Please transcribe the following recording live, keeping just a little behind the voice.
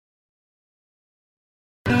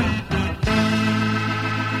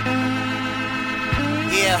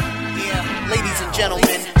gentlemen,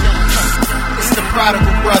 it's the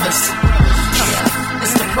Prodigal Brothers.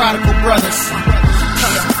 It's the Prodigal Brothers.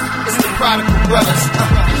 It's the Prodigal Brothers.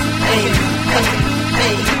 Hey, hey,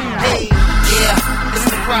 hey, hey, yeah. It's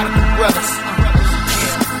the Prodigal Brothers.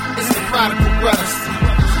 It's the Prodigal Brothers.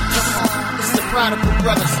 It's the Prodigal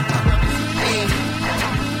Brothers. Hey,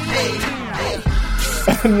 hey,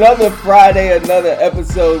 hey. Another Friday, another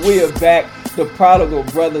episode. We are back. The Prodigal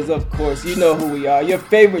Brothers, of course. You know who we are. Your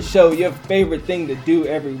favorite show, your favorite thing to do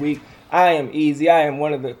every week. I am Easy. I am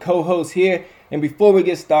one of the co-hosts here. And before we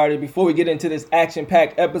get started, before we get into this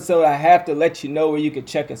action-packed episode, I have to let you know where you can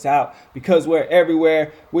check us out because we're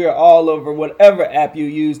everywhere. We are all over whatever app you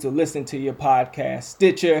use to listen to your podcast.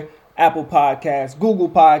 Stitcher, Apple Podcasts, Google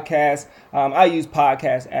Podcasts. I use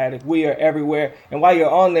Podcast Addict. We are everywhere. And while you're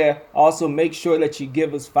on there, also make sure that you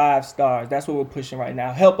give us 5 stars. That's what we're pushing right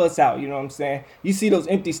now. Help us out. You know what I'm saying? You see those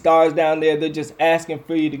empty stars down there. They're just asking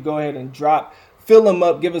for you to go ahead and drop. Fill them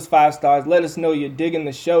up. Give us 5 stars. Let us know you're digging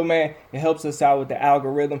the show, man. It helps us out with the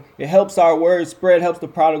algorithm. It helps our word spread. Helps the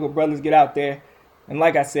Prodigal Brothers get out there. And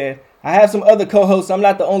like I said, I have some other co-hosts. I'm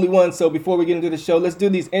not the only one. So before we get into the show, let's do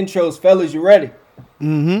these intros. Fellas, you ready?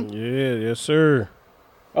 Mm-hmm. Yeah, yes, sir.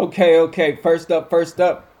 Okay. First up.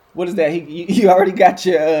 What is that? You already got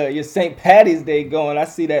your St. Patty's Day going. I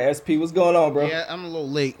see that, SP. What's going on, bro? Yeah, I'm a little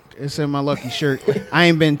late. It's in my lucky shirt. I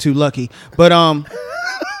ain't been too lucky. But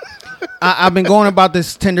I've been going about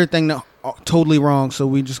this Tinder thing totally wrong, so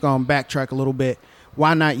we just going to backtrack a little bit.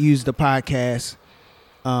 Why not use the podcast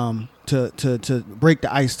to break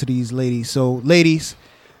the ice to these ladies? So, ladies,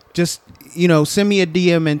 just, send me a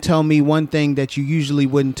DM and tell me one thing that you usually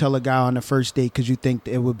wouldn't tell a guy on the first date because you think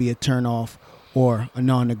it would be a turn-off or a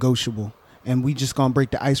non-negotiable. And we just going to break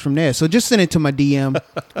the ice from there. So just send it to my DM.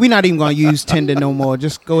 We're not even going to use Tinder no more.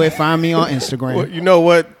 Just go ahead, find me on Instagram. Well, you know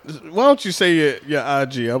what? Why don't you say your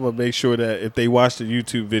IG? I'm going to make sure that if they watch the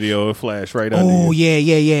YouTube video, it'll flash right under you. Oh,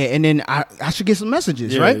 yeah. And then I should get some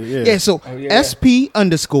messages, right? Yeah, so SP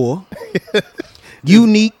 _,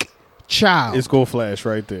 unique child. It's going to flash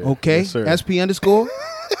right there. Okay, yes, sir. SP _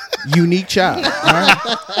 unique child. All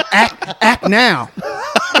right? Act now.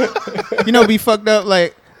 Be fucked up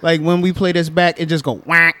like when we play this back, it just go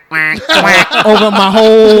whack whack whack over my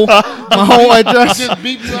whole address. Just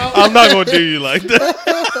beat you out. I'm not gonna do you like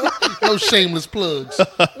that. No shameless plugs.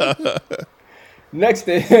 Next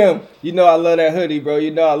to him, I love that hoodie, bro.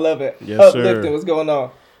 I love it. Yes, Uplifting, sir. What's going on?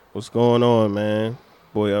 What's going on, man?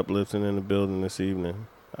 Boy, Uplifting in the building this evening.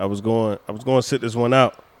 I was going to sit this one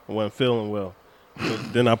out. I wasn't feeling well.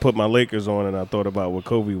 But then I put my Lakers on and I thought about what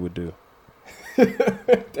Kobe would do.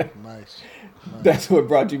 Nice. That's what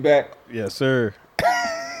brought you back. Yes, sir.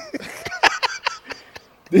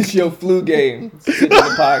 This your flu game. Sitting on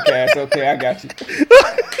the podcast. Okay, I got you.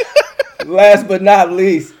 Last but not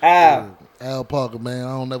least, Al. Al Parker, man.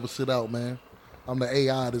 I don't ever sit out, man. I'm the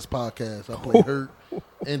AI of this podcast. I play hurt,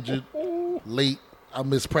 injured, late. I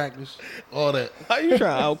miss practice, all that. How you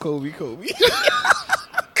trying to out Kobe?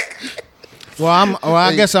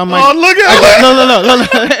 I guess I'm Michael. Oh, look at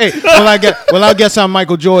No. Hey, I guess I'm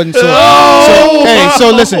Michael Jordan. So,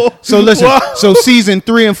 listen. Wow. So season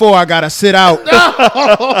 3 and 4, I gotta sit out,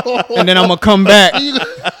 and then I'm gonna come back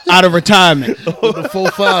out of retirement With the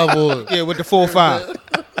 4-5 boy. Yeah, with the 4-5.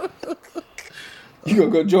 You gonna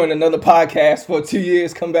go join another podcast for 2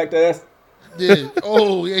 years? Come back to us. Yeah.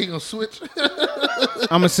 Oh, yeah, he gonna switch.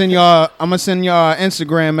 I'm gonna send y'all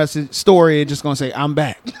Instagram message story. Just gonna say I'm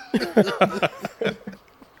back.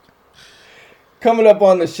 Coming up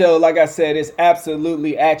on the show, like I said, it's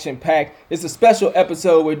absolutely action-packed. It's a special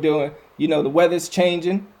episode we're doing. The weather's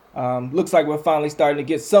changing. Looks like we're finally starting to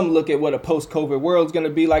get some look at what a post-COVID world's going to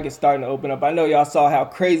be like. It's starting to open up. I know y'all saw how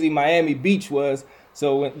crazy Miami Beach was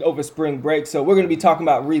over spring break. So we're going to be talking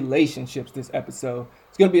about relationships this episode.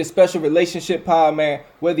 It's going to be a special relationship pod, man.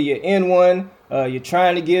 Whether you're in one, you're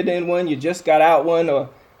trying to get in one, you just got out one, or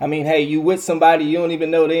hey, you with somebody, you don't even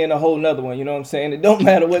know they're in a whole nother one. You know what I'm saying? It don't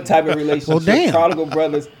matter what type of relationship. Well, damn. Prodigal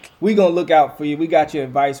Brothers, we going to look out for you. We got your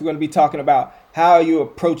advice. We're going to be talking about how are you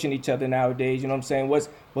approaching each other nowadays. You know what I'm saying?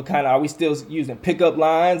 What kind of, are we still using pickup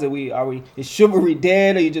lines? Is chivalry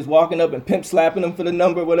dead? Are you just walking up and pimp slapping them for the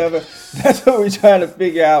number, whatever? That's what we're trying to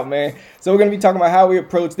figure out, man. So we're going to be talking about how we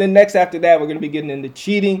approach. Then next after that, we're going to be getting into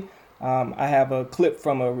cheating. I have a clip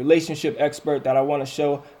from a relationship expert that I want to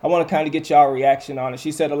show. I want to kind of get y'all reaction on it.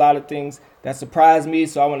 She said a lot of things that surprised me,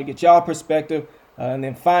 so I want to get y'all perspective. And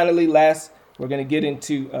then finally, last, we're going to get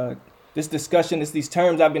into this discussion. It's these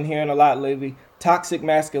terms I've been hearing a lot lately: toxic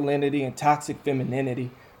masculinity and toxic femininity.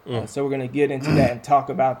 So we're going to get into that and talk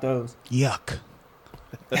about those. Yuck.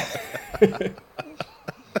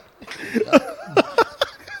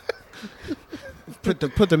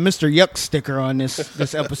 Put the Mr. Yuck sticker on this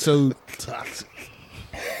episode. Toxic.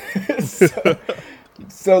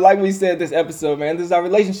 So like we said, this episode, man, this is our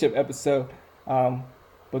relationship episode.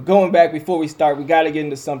 But going back before we start, we got to get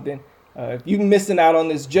into something. If you're missing out on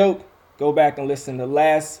this joke, go back and listen to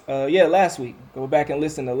last week. Go back and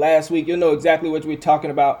listen to last week. You'll know exactly what we're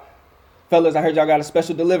talking about. Fellas, I heard y'all got a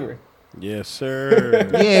special delivery. Yes, sir.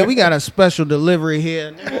 Yeah, we got a special delivery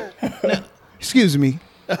here. Now, excuse me.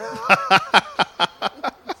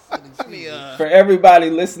 For everybody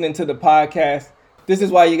listening to the podcast, this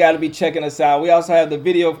is why you got to be checking us out. We also have the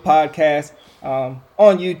video podcast on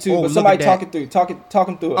YouTube. Oh, but somebody look talk at it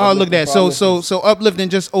through. Oh, look at that. So Uplifting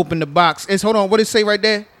just opened the box. Hold on. What did it say right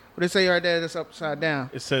there? What did it say right there? That's upside down.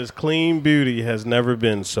 It says clean beauty has never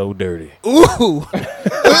been so dirty. Ooh.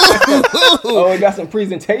 Oh, we got some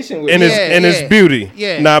presentation with And it. it's beauty,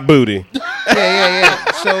 not booty.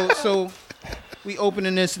 Yeah. So we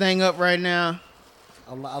opening this thing up right now.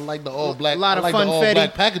 I like the all black. A lot of I like the all funfetti.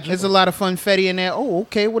 black packaging. There's a lot of funfetti in there. Oh,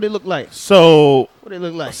 okay. What it look like? So What it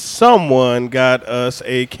look like? someone got us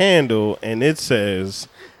a candle, and it says,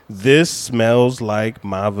 "This smells like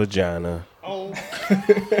my vagina." Oh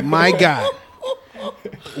my God.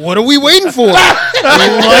 What are we waiting for? Light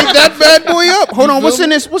that bad boy up. Hold on. What's in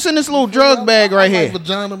this little drug bag right I like here?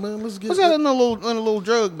 vagina, man. Let's get What's that in a little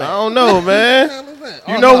drug I bag? don't know, man.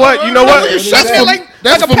 You You know what? You know what? Shut that like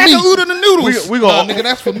That's a for pack me. of Oodle the noodles. We Nah, gonna nigga,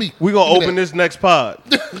 that's for me. we gonna Look at open that. this next pod.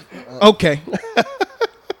 Okay.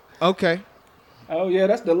 Okay. Oh yeah,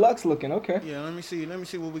 that's deluxe looking. Okay. Yeah. Let me see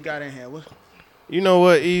what we got in here. You know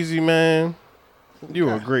what, Easy man?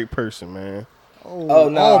 You a great person, man. Oh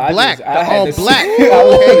no, all I black. just- I had All to- black. I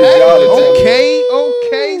wanted y'all to tell me.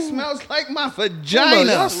 Okay. Smells like my Y'all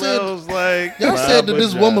vagina. said, Smells like y'all my said that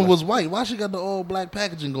this vagina. woman was white. Why she got the all black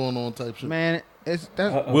packaging going on type shit? Man, that's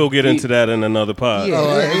Uh-oh. We'll get into that in another pod. yeah.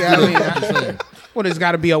 Oh, Yeah, I mean, I'm just saying. what has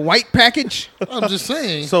got to be a white package? I'm just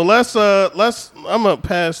saying. So let's I'm gonna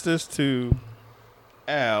pass this to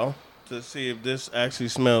Al to see if this actually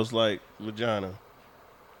smells like vagina.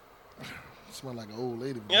 Smell like an old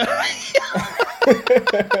lady.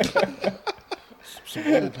 Some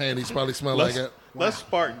old panties probably smell like that. Let's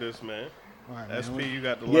spark this, man. All right, SP, you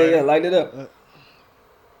got the Yeah, lighter. light it up.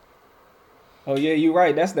 Oh yeah, you're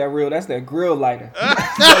right. That's that grill lighter.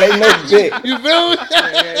 So they know big. You feel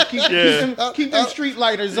me? Keep them street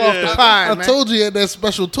lighters off the pie, I man. told you he had that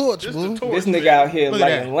special torch, This boo. the torch, This nigga man. out here Look at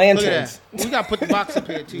lighting that. lanterns. Look at that. We got to put the box up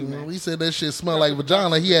here, too, You know, man. he said that shit smelled like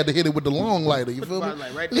vagina. He had to hit it with the long lighter. You feel me?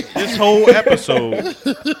 Spotlight right there. This whole episode,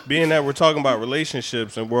 being that we're talking about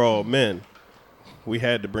relationships and we're all men, we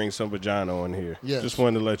had to bring some vagina on here. Yes. Just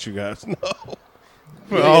wanted to let you guys know.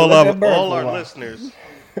 For Yeah, all let that burn all for a our while. listeners,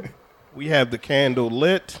 we have the candle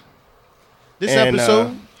lit. This And,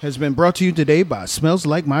 episode has been brought to you today by Smells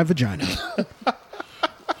Like My Vagina.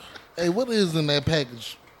 Hey, what is in that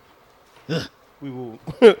package? We will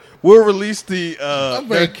we'll release the I'm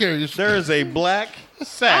very curious. there is a black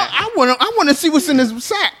sack. I want to see what's in this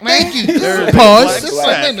sack, man. Thank you. There's Pause. a black There's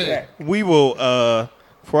sack. something in there. We will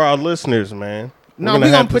for our listeners, man. No,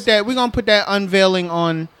 we're gonna put that unveiling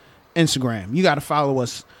on Instagram. You got to follow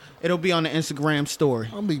us. It'll be on the Instagram story.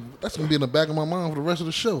 That's gonna be in the back of my mind for the rest of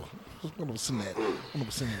the show. I'm gonna send that. I'm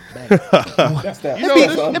gonna send it back. That's that. You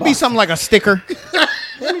know, It'd be something like a sticker.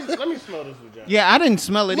 let me smell this vagina. Yeah, I didn't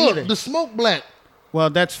smell it either. Look, the smoke black. Well,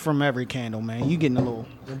 that's from every candle, man. You getting a little.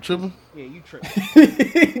 I'm tripping. Yeah, you tripping.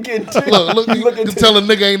 Look, you can tell a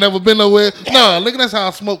nigga ain't never been nowhere. Nah, nigga, that's how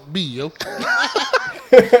smoke be, yo.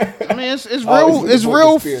 I mean, it's Oh, real. this is It's more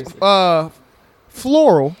real. conspiracy.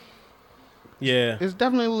 Floral. Yeah. It's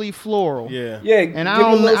definitely floral. Yeah. Yeah, And give it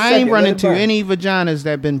a little I second, ain't let run it into burn. any vaginas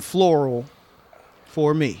that been floral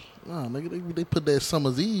for me. Nah, nigga, they put that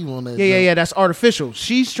Summer's Eve on that. Yeah. That's artificial.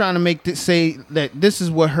 She's trying to make this say that this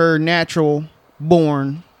is what her natural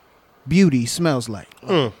born beauty smells like.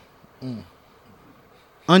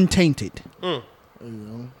 Untainted. You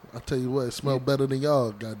know, I tell you what, it smells better than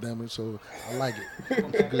y'all. Goddamn it! So I like it.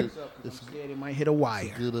 It's good. It's It might hit a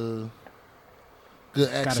wire. good. Good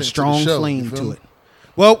accent. Got a to strong the show, flame you feel to me? it.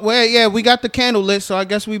 Well, yeah, we got the candle lit, so I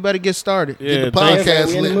guess we better get started. Yeah. the thank- podcast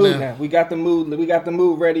we in the lit mood now. now. We got the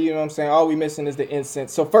mood ready. You know what I'm saying? All we missing is the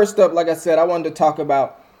incense. So first up, like I said, I wanted to talk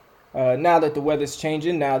about now that the weather's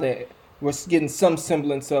changing, now that we're getting some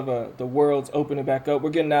semblance of the world's opening back up.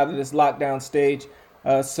 We're getting out of this lockdown stage.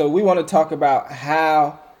 So we want to talk about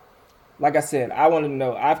how, like I said, I want to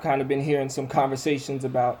know. I've kind of been hearing some conversations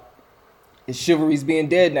about is chivalry's being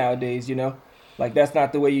dead nowadays, you know? Like, that's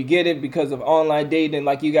not the way you get it because of online dating.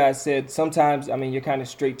 Like you guys said, sometimes, I mean, you're kind of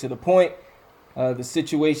straight to the point. The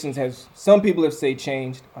situations some people have say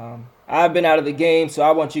changed. I've been out of the game, so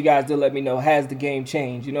I want you guys to let me know, has the game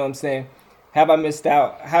changed? You know what I'm saying? Have I missed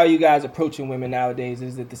out? How are you guys approaching women nowadays?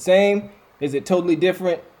 Is it the same? Is it totally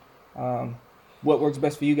different? What works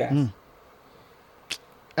best for you guys?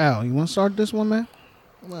 Al, you want to start this one, man?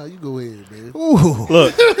 Nah, you go ahead, man. Ooh.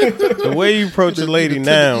 Look, the way you approach a lady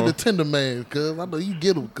now, you the tender man, cuz. I know you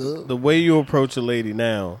get him, cuz. the way you approach a lady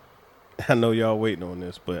now, I know y'all waiting on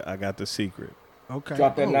this, but I got the secret. Okay.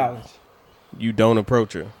 Drop that knowledge. You don't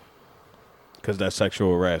approach her because that's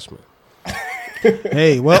sexual harassment.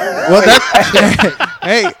 Hey, that.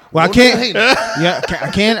 Hey, well, I can't. Yeah,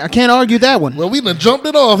 I can't argue that one. Well, we done jumped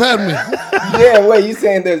it off, haven't we? Yeah, wait, you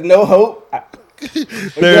saying there's no hope?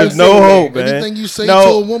 There's no hope, man. Anything you say to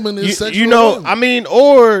a woman is sexual. You know, I mean,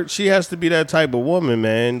 or she has to be that type of woman,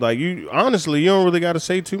 man. Like, you honestly, you don't really got to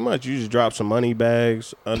say too much. You just drop some money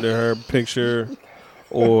bags under her picture,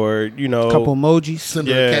 or you know, a couple emojis. Send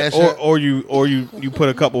her a cash app. or you put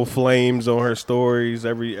a couple flames on her stories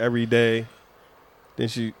every day. Then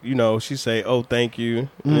she say, "Oh, thank you,"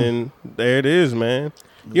 and there it is, man.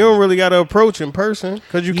 You don't really got to approach in person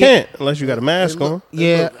because you can't unless you got a mask on.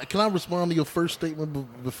 Yeah. Can I respond to your first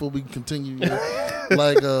statement before we continue?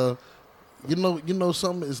 Like, you know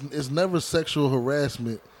something. It's never sexual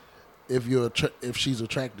harassment if she's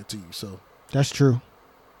attracted to you. So That's true.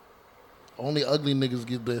 only ugly niggas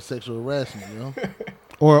get that sexual harassment, you know.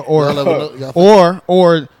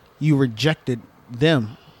 Or you rejected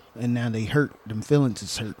them, and now they hurt. Them feelings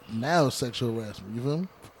is hurt. Now it's sexual harassment. You feel me?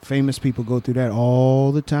 Famous people go through that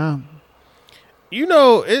all the time. You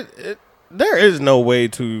know, there is no way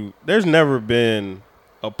to. There's never been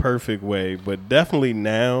a perfect way, but definitely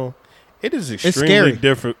now it is extremely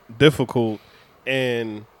difficult.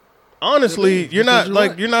 And honestly, you're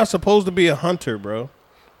not supposed to be a hunter, bro.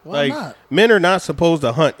 Why not? Men are not supposed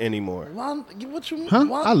to hunt anymore. Why? What you mean? Huh?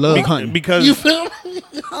 Why? I love hunting. Because You feel me?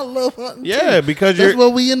 I love hunting. yeah, too. because That's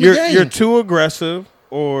what we in the game. you're too aggressive,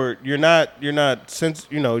 or you're not you're not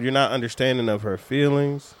understanding of her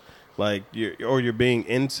feelings, like you're being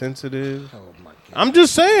insensitive. Oh my God. I'm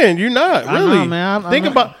just saying, you're not I really. know, man. Think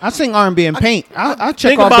about I sing R&B and paint. I check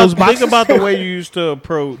think off about those boxes. think about the way you used to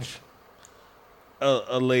approach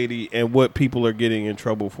a lady and what people are getting in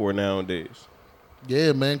trouble for nowadays.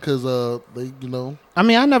 Yeah, man, because they, I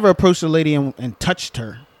mean, I never approached a lady and touched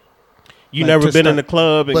her. You Like, never to been in start- the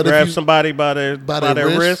club and But if grabbed you- somebody by their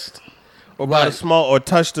wrist, or by the Right. small, or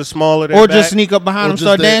touch the small of their Or back. just sneak up behind them,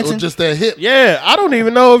 start dancing. Or just that hip. Yeah, I don't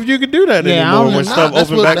even know if you could do that Yeah, I anymore don't when know. stuff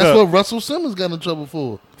that's opened back that's up. what Russell Simmons got in trouble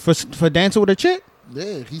for. For dancing with a chick?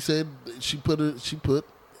 Yeah, he said she put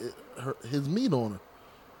his meat on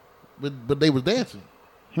her, but they was dancing.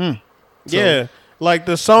 Yeah, like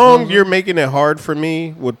the song "You're Making It Hard for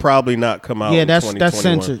Me" would probably not come out. Yeah, in that's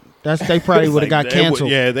 2021. censored. They probably would have got They would-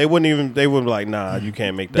 canceled. yeah, they wouldn't even. They would be like, "Nah, you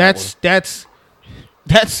can't make that."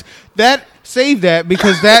 That save that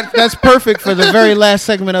because that's perfect for the very last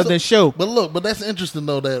segment of this show. But that's interesting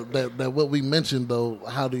though that what we mentioned though.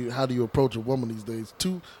 How do you approach a woman these days?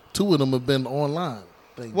 Two of them have been online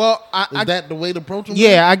things. Well, is that the way to approach them?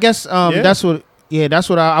 yeah, I guess Yeah. that's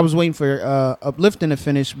what I was waiting for Uplifting to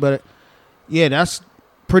finish, but yeah, that's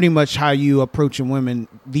pretty much how you approaching women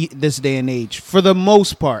this day and age for the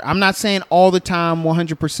most part. I'm not saying all the time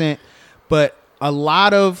 100%, but a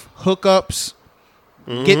lot of hookups,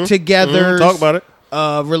 get-togethers, Talk about it.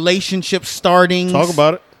 relationships starting. Talk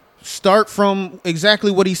about it. Start from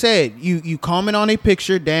exactly what he said. You comment on a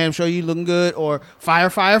picture, damn sure you looking good, or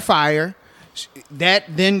fire. That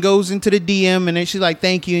then goes into the DM, and then she's like,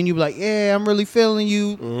 "Thank you," and you be like, "Yeah, I'm really feeling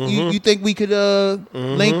you. You think we could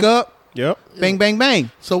link up?" Yep. Bang, bang,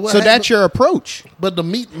 bang. So what that's happened- your approach. But the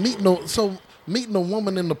meeting a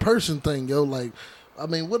woman in the person thing, yo, like, I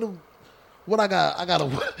mean, what I got a Like a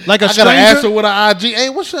I gotta stranger? ask her what her IG. Hey,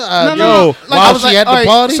 what's your IG? no. Like, While I was she like, at the all right,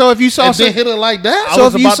 party. so if you saw and then some- hit her like that. So I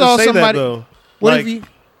was if you about saw to say somebody- that though. What Like, if you?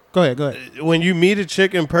 Go ahead. when you meet a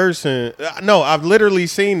chick in person, no, I've literally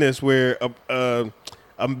seen this where a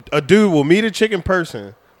dude will meet a chick in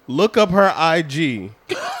person, look up her IG,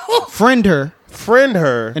 Friend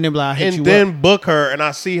her, and then be like, "I hit you then book her, and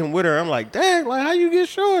I see him with her. I'm like, dang, like how you get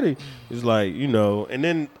shorty? He's like, and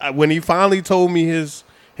then when he finally told me his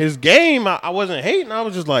game, I wasn't hating. I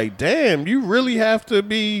was just like, damn, you really have to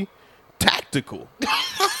be tactical. but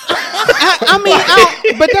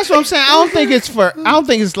that's what I'm saying. I don't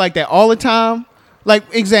think it's like that all the time. Like,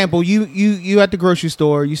 example, you at the grocery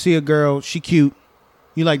store, you see a girl, she cute.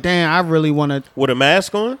 You like, damn, I really want to. With a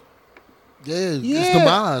mask on? Yeah, it's the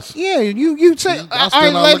eyes. Yeah, you say. I'm All still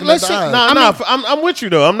right, not looking let's at the say. eyes. I'm with you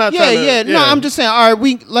though. I'm not Yeah, trying to. yeah. No, I'm just saying. All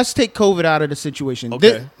right, let's take COVID out of the situation.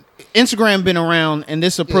 Okay. Instagram been around, and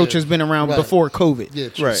this approach has been around before COVID. Yeah,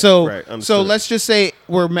 true. Right. So let's just say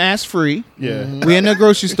we're mask free. Yeah. We in the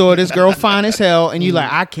grocery store. This girl fine as hell, and you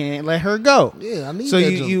like, I can't let her go. Yeah, I need So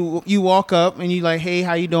that you walk up and you like, hey,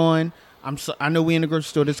 how you doing? I know we in the grocery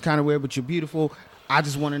store. This is kind of weird, but you're beautiful. I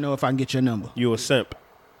just want to know if I can get your number. You a simp,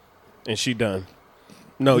 and she done.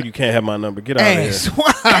 No, you can't have my number. Get out of here.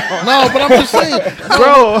 Wow. No, but I'm just saying,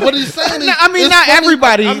 Bro. What he's saying is, I mean, not funny.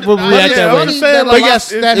 everybody will react that way. But yes,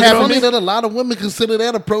 that It's funny happens. that a lot of women consider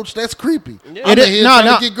that approach that's creepy. Yeah. I'm here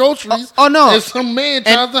trying to get groceries. Oh, no. And some man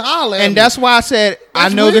tries to holler at me. And that's why I said, I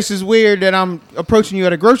know weird. this is weird that I'm approaching you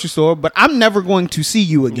at a grocery store, but I'm never going to see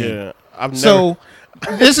you again. Yeah, So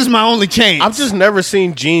this is my only chance. I've just never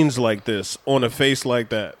seen jeans like this on a face like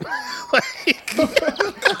that.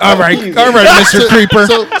 all right, Mr. Creeper.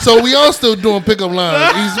 So we all still doing pickup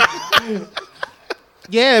lines.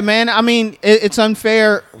 Yeah, man. I mean, it's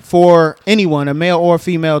unfair for anyone, a male or a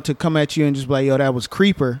female, to come at you and just be like, yo, that was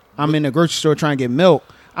creeper. I'm in the grocery store trying to get milk.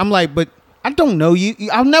 I'm like, but I don't know you.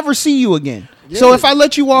 I'll never see you again. Yeah. So if I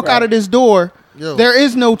let you walk out of this door, there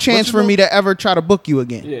is no chance for me to ever try to book you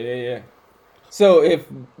again. Yeah. So if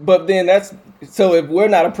we're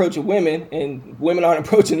not approaching women and women aren't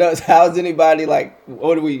approaching us, how's anybody like?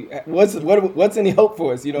 What's any hope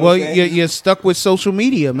for us? You know. Well, what I'm saying? you're stuck with social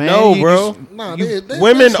media, man. No, bro.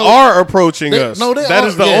 Women are approaching us. No, that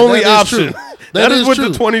is the only option. That is what true.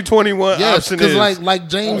 the 2021 option is. Because like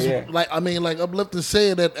James, like Uplifting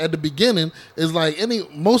said at the beginning, is like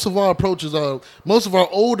most of our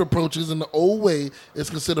old approaches in the old way is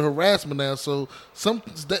considered harassment now. So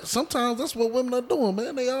sometimes that's what women are doing,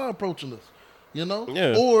 man. They are approaching us, you know,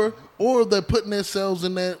 or they're putting themselves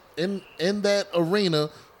in that arena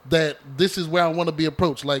that this is where I want to be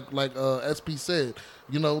approached. Like SP said.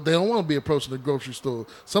 You know, they don't want to be approaching the grocery store.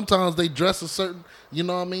 Sometimes they dress a certain, you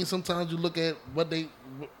know what I mean? Sometimes you look at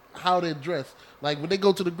how they dress. Like when they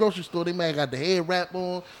go to the grocery store, they might got the head wrap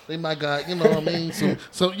on. They might got, you know what I mean?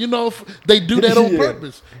 So you know, they do that on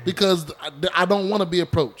purpose because I don't want to be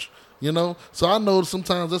approached, you know? So I know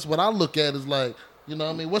sometimes that's what I look at is like, you know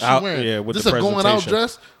what I mean? What's she wearing? Yeah, with this the a going out presentation.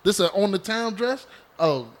 dress? This a on the town dress?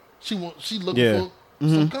 Oh, she looking for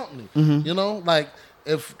some company, you know? Like,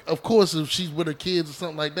 if she's with her kids or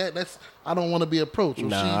something like that, I don't want to be approached.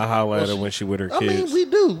 I holler at her when she with her kids. I mean, we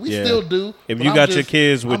do. We still do. If you got your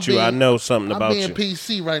kids with you, I know something about you. I'm being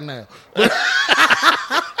PC right now.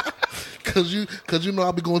 Because you know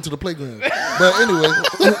I'll be going to the playground. But anyway.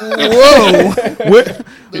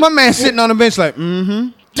 Whoa. My man sitting on the bench like,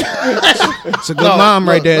 It's a good mom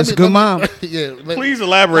right there. It's a good mom. Yeah. Please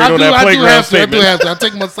elaborate on that playground statement. I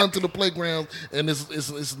take my son to the playground, and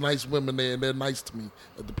it's nice women there, and they're nice to me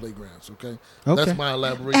at the playgrounds. Okay. That's my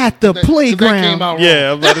elaboration. At the playground. That came out wrong.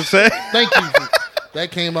 Yeah, I'm about to say. Thank you.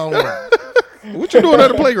 That came out wrong. What you doing at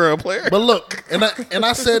the playground, player? But look, and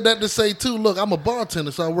I said that to say too. Look, I'm a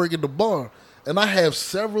bartender, so I work at the bar, and I have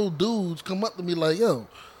several dudes come up to me like, "Yo,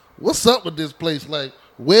 what's up with this place? Like,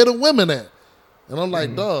 where the women at?" And I'm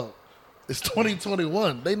like, "Dog, it's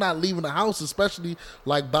 2021. They not leaving the house, especially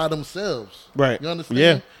like by themselves. Right? You understand?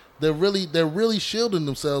 Yeah. They're really shielding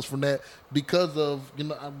themselves from that because of, you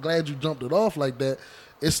know. I'm glad you jumped it off like that.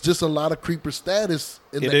 It's just a lot of creeper status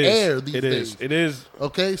in the air these days. It is.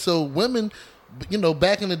 Okay, so women, you know,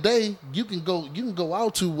 back in the day, you can go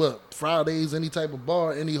out to Fridays, any type of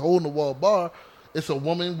bar, any hole in the wall bar. It's a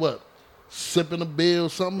woman sipping a beer or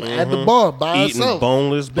something at the bar by herself, eating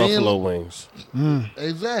boneless buffalo wings.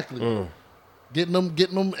 Exactly. Getting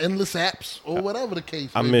them endless apps or whatever the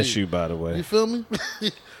case. I miss you, by the way. You feel me?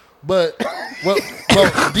 But well,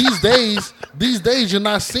 these days you're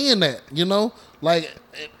not seeing that, you know. Like,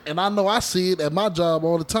 and I know I see it at my job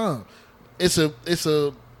all the time. It's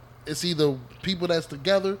either people that's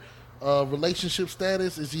together, relationship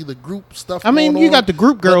status. It's either group stuff. I mean, going you on. got the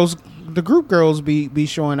group girls. The group girls be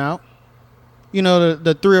showing out. You know,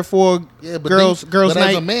 the 3 or 4 girls but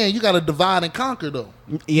night. as a man, you got to divide and conquer though.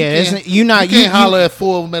 Yeah, you can't holler at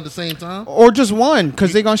 4 of them at the same time, or just one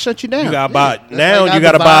because they're gonna shut you down. You gotta buy now. You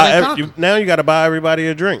gotta buy everybody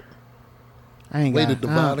a drink. I ain't way got to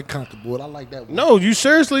divide and conquer, boy. I like that one. No, you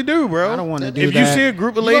seriously do, bro. I don't want to do if that. If you see a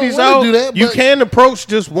group of You don't ladies wanna out, do that, you but- can approach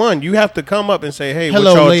just one. You have to come up and say, "Hey,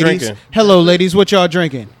 Hello, what y'all ladies. drinking?" Hello, ladies. What y'all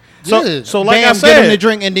drinking? So like Bam, I get them to said,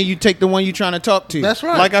 drink, and then you take the one you're trying to talk to. That's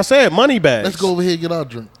right. like I said, money bags. Let's go over here and get our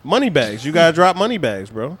drink. Money bags. You gotta drop money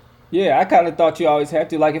bags, bro. Yeah, I kind of thought you always have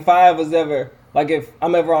to. Like, if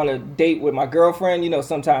I'm ever on a date with my girlfriend, you know,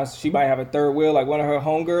 sometimes she might have a third wheel, like one of her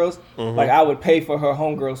homegirls. Like, I would pay for her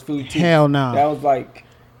homegirl's food too. Hell no. That was like,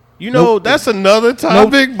 You know, that's another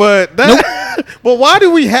topic, but that But why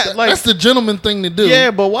do we have like that's the gentleman thing to do?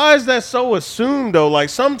 Yeah, but why is that so assumed though? Like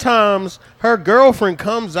sometimes her girlfriend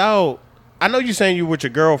comes out. I know you're saying you with your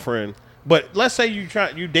girlfriend, but let's say you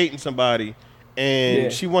dating somebody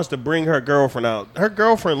and she wants to bring her girlfriend out. Her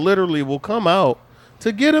girlfriend literally will come out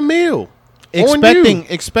to get a meal,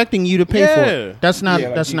 expecting you to pay for it. That's not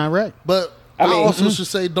not right. But I also should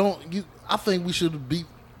say I think we should be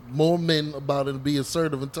more men about it and be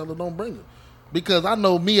assertive and tell her don't bring it, because I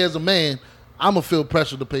know me as a man, I'm gonna feel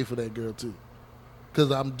pressure to pay for that girl too,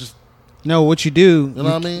 because I'm just. No, what you do, you know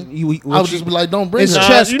what I mean? I would just be like, don't bring it's her.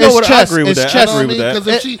 chess. You know what? I agree with that. I agree with that.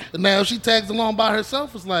 Because if she tags along by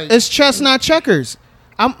herself, it's like it's chess, not checkers.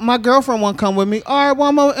 My girlfriend won't come with me. All right, well,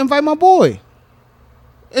 I'm gonna invite my boy.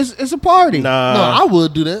 It's a party. Nah. No, I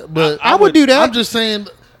would do that, but I would do that. I'm just saying.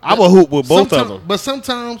 I would hoop with both of them. But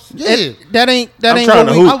sometimes, that ain't trying what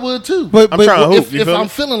to we. hoop. I would too. But I'm trying to hoop. If I'm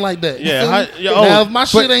feeling like that, Yeah. Now if my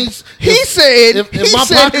shit ain't, He said if he my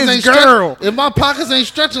said pockets his ain't girl. if my pockets ain't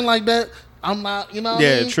stretching like that, I'm not. You know what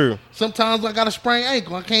I mean? True. Sometimes I got a sprained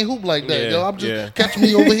ankle. I can't hoop like that. Yeah, Yo, I'm just catch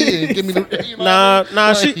me over here and give me the. You know Nah.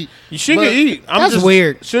 like, She can eat. That's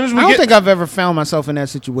weird. As soon as I don't think I've ever found myself in that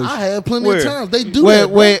situation. I had plenty Where? of times. They do that.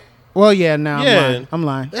 Wait. Well, yeah. Now Yeah. I'm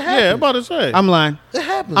lying. It happens. I'm about to say. I'm lying. It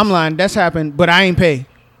happens. I'm lying. That's happened, but I ain't pay.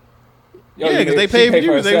 Yeah, because they paid for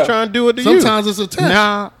you. They were trying to do it to you. Sometimes it's a test.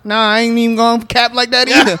 Nah, I ain't even gonna cap like that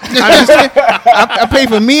either. I pay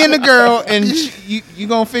for me and the girl, and you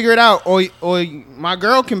gonna figure it out, or my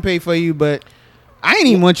girl can pay for you, but I ain't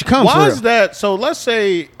even want you to come. Why for is real. that? So let's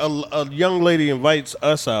say a young lady invites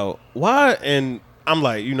us out. Why? And I'm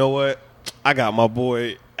like, you know what? I got my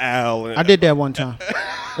boy Al. And, I did that one time.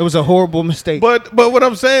 It was a horrible mistake. But what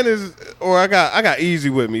I'm saying is, or I got Easy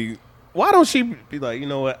with me. Why don't she be like, you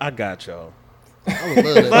know what? I got y'all. I would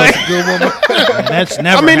love that. That's a good woman. That's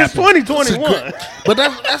never. I mean, happened. it's 2021. But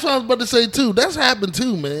that's what I was about to say too. That's happened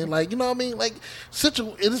too, man. Like, you know what I mean? Like,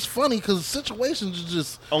 it is funny because situations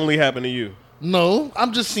just Only happen to you. no.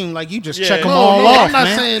 I'm just Seem like you just Yeah. check them No, all no, off, I'm not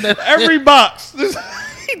man. saying that Every box.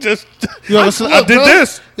 He just. I Look, did bro,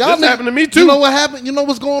 this. Y'all This happened to me too. You know what happened? You know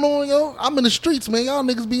what's going on, yo? I'm in the streets, man. Y'all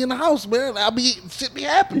niggas be in the house, man. Shit be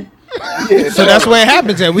happening. So that's where it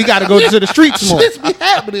happens at. We got to go to the streets more. Shit be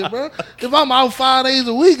happening, bro. If I'm out 5 days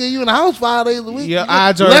a week and you in the house 5 days a week, Your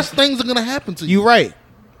odds are- less things are gonna happen to you. You right.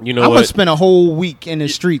 You know I'm gonna what? spend a whole week in the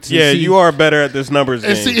streets. And Yeah, see, you are better at this numbers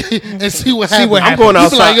and game. see what happens. what I'm going You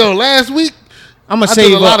be like, outside. yo, last week I'm gonna I save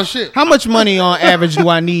did a lot up. of shit. How much money on average do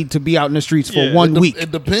I need to be out in the streets for Yeah. 1 week?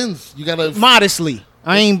 it depends. You gotta. Modestly,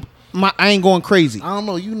 I ain't going crazy. I don't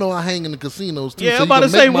know. You know, I hang in the casinos too. Yeah, so I'm you about to can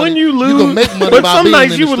say make money. when you lose, you can make money but by some being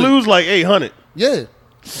nights in you the would street. lose like 800. Yeah.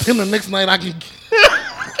 Then the next night I can.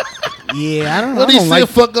 Yeah, I What he don't said, like.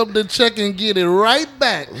 fuck up the check and get it right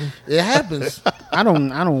back. It happens. I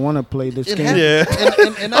don't want to play this It game.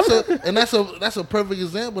 happens. Yeah. And that's a perfect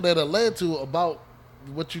example that it led to about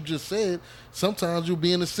what you just said. Sometimes you'll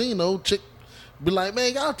be in the casino, chick be like,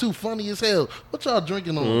 man, y'all too funny as hell. What y'all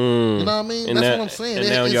drinking on? You know what I mean? And That's that- what I'm saying. And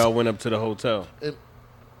now y'all went up to the hotel. it-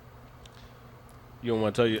 You don't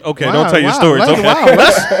want to tell you? Okay, Wow, don't tell your wow, stories. wow, Okay.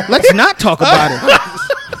 wow, let's not talk about it.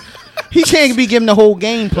 He can't be giving the whole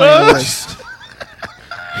game plan away.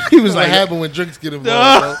 He was That's what like, happened when drinks get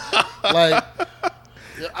involved, bro. Like,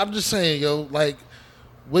 I'm just saying, yo, like,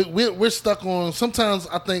 we're stuck on, sometimes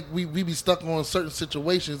I think we be stuck on certain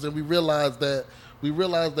situations and we realize that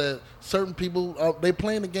certain people, they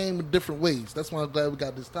playing the game in different ways. That's why I'm glad we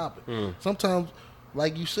got this topic. Sometimes,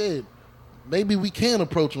 like you said, maybe we can't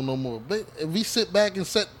approach them no more. But if we sit back and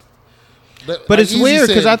set... But it's Easy weird,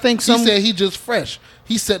 said, 'cause I think some- He said he just fresh.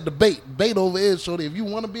 He set the bait. Bait over here, shorty. If you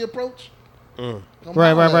want to be approached... come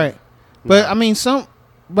holler at right. me. But I mean,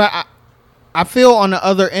 I feel on the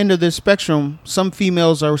other end of this spectrum, some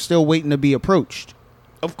females are still waiting to be approached.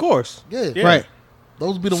 Of course. Yeah. Right.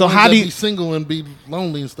 Those be the So ones how that do you- be single and be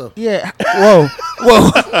lonely and stuff. Yeah. Whoa.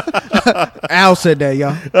 Al said that,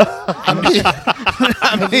 y'all.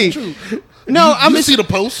 I mean, True. no, I You mean, see the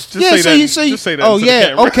post? Just yeah. say So that- you, so you, just say that oh into the yeah.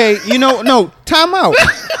 camera. Okay. No. Time out.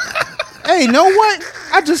 Hey, know what?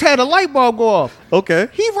 I just had a light bulb go off. Okay.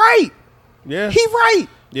 He right. Yeah. He right.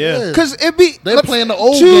 Yeah. Because it be They playing the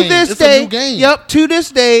old to game. this It's a day. new game. Yep. To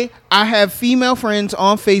this day, I have female friends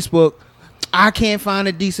on Facebook. I can't find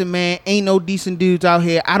a decent man. Ain't no decent dudes out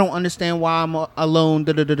here. I don't understand why I'm alone.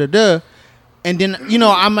 Da da da da da. And then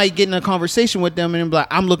I might get in a conversation with them and be like,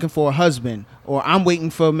 I'm looking for a husband, or I'm waiting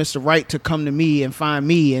for Mr. Right to come to me and find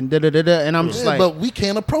me, and da da da da. And I'm just Yeah, like, but we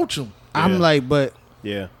can't approach them. I'm Yeah. like, but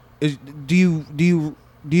Yeah. do you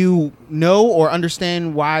know or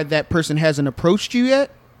understand why that person hasn't approached you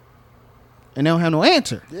yet? And they don't have no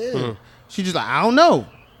answer. Yeah. She just like, I don't know.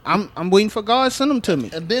 I'm waiting for God to send them to me.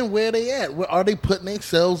 And then where they at? Where are they putting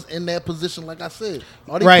themselves in that position? Like I said,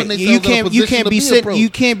 are they Right. putting You themselves in a can't position to be sitting approached? you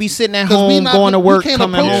can't be sitting at 'Cause home going to work,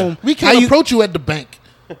 coming home. We can't approach you at the bank.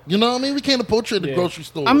 You know what I mean? We can't approach you at the grocery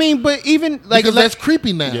store. I mean, but even like because that's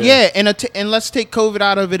creepy now. Yeah, and let's take COVID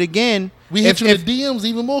out of it again. We hit you in the DMs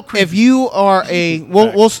even more creepy. If you are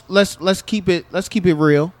let's keep it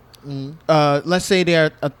real. Let's say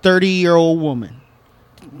they're a 30-year-old woman,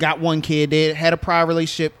 got one kid, they had a prior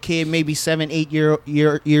relationship, kid maybe 7-8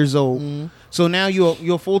 years old. So now you're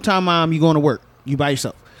a full-time mom. You're going to work. You by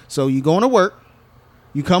yourself. So you going to work.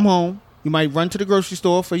 You come home. You might run to the grocery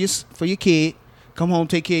store for your kid. Come home,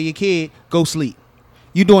 take care of your kid, go sleep.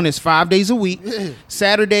 You doing this 5 days a week. Yeah.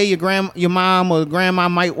 Saturday, your mom or grandma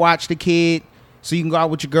might watch the kid, so you can go out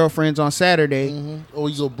with your girlfriends on Saturday. Or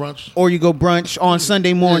you go brunch. On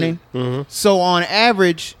Sunday morning. So on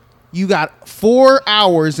average, you got 4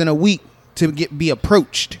 hours in a week to be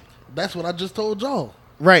approached. That's what I just told y'all.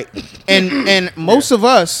 Right. And most of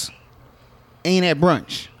us ain't at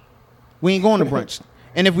brunch. We ain't going to brunch.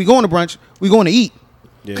 And if we going to brunch, we going to eat.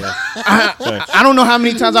 Yeah. I don't know how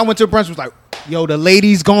many times I went to brunch was like, yo, the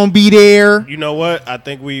ladies gonna be there. You know what? I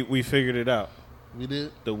think we figured it out. We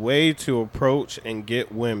did. The way to approach and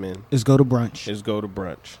get women Is go to brunch.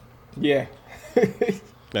 Yeah.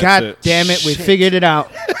 God damn it, we figured it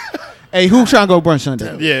out. Hey, who trying to go brunch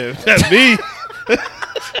Sunday? Yeah, that's me.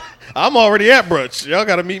 I'm already at brunch. Y'all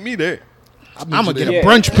got to meet me there. I'm gonna get a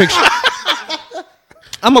brunch picture.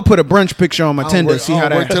 I'm gonna put a brunch picture on my Tinder. See how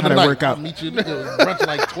that work out. I'll meet you nigga brunch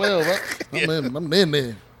like 12. I'm in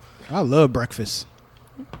there. I love breakfast.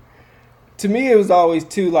 To me, it was always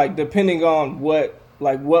too, like, depending on what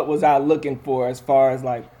was I looking for as far as,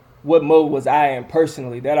 like, what mode was I in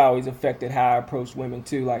personally. That always affected how I approached women,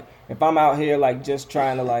 too. Like, if I'm out here, like, just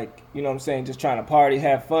trying to, like, you know what I'm saying, just trying to party,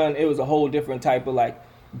 have fun, it was a whole different type of, like,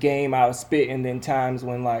 game I was spitting than times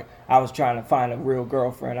when, like, I was trying to find a real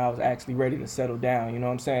girlfriend. I was actually ready to settle down, you know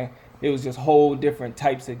what I'm saying? It was just whole different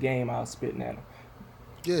types of game I was spitting at them.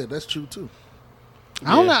 Yeah, that's true, too.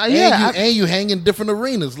 I don't know. Yeah, and you hang in different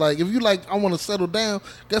arenas. Like, if you like, I want to settle down,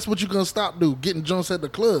 guess what you're going to stop do? Getting joints at the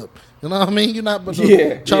club. You know what I mean? You're not going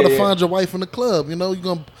to try to find your wife in the club. You know, you're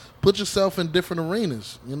going to put yourself in different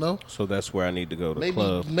arenas, you know? So that's where I need to go to the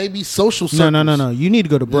club. Maybe social circles. No. You need to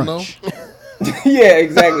go to brunch. You know? Yeah,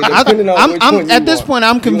 exactly. Depending on which one at this point,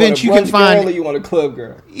 I'm convinced you can find. Girl or you want a club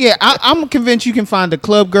girl? Yeah, I'm convinced you can find the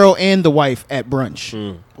club girl and the wife at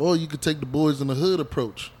brunch. Or you could take the boys in the hood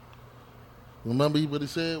approach. Remember what he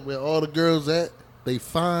said? Where all the girls at, they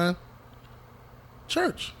find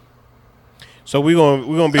church. So we're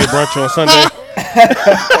gonna be at brunch on Sunday.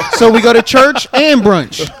 So we go to church and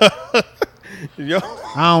brunch. Yo.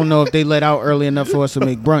 I don't know if they let out early enough for us to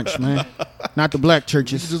make brunch, man. Not the black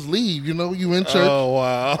churches. You just leave, you know, you in church. Oh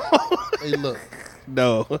wow. Hey, look.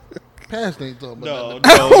 No. Pastor ain't talking about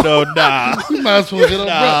that. No, nah. You might as well get on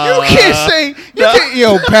brunch. You can't say,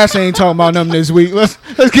 yo, Pastor ain't talking about nothing this week. Let's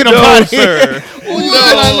get him out of here.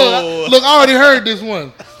 Look, I already heard this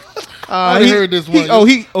one. Heard this one.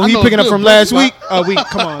 He picking up from last week.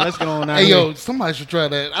 Come on, let's get on out. Hey, yo, somebody should try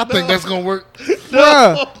that. I think that's gonna work.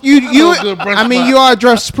 Bruh, you are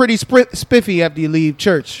dressed pretty spiffy after you leave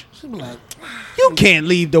church. Like, you can't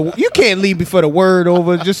leave before the word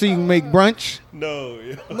over just so you can make brunch. No,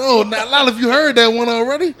 not if you heard that one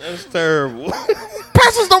already. That's terrible.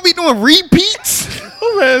 Pastors don't be doing repeats.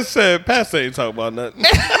 Who man said Pastor ain't talking about nothing?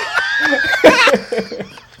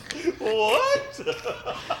 What?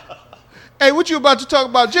 Hey, what you about to talk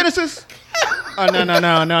about? Genesis? Oh,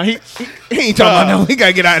 no. He ain't talking about no. He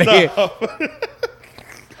gotta get out of here.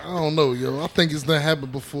 I don't know, yo. I think it's not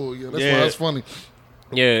happened before, yo. That's why it's funny.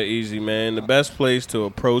 Yeah, easy, man. The best place to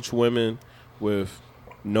approach women with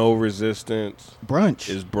no resistance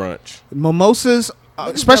is brunch. Mimosas,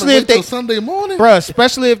 especially if they Sunday morning, bruh.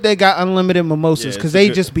 Especially if they got unlimited mimosas, because they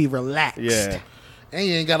just be relaxed. Yeah, and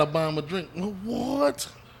you ain't gotta buy them a drink. What?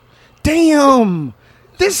 Damn.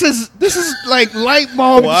 This is like light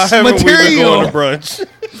bulb material. We been going to brunch?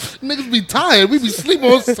 Niggas be tired. We be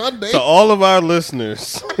sleeping on Sunday. To all of our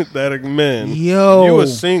listeners that are men, yo, you are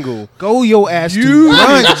single. Go your ass to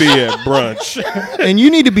brunch. Need to be at brunch, and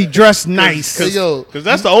you need to be dressed nice. Because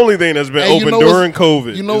that's the only thing that's been open during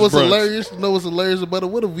COVID. You know what's hilarious? You know what's hilarious about it?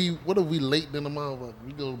 What if we late in the motherfucker?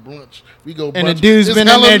 We go to brunch. And the dude's been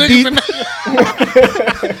in there deep.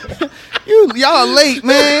 Y'all late,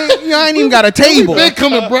 man. Y'all ain't even got a table. We been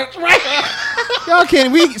coming brunch, right? Y'all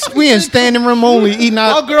can't. We in standing room only eating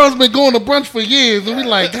out. Our girls been going to brunch for years, and we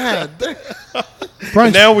like, God damn.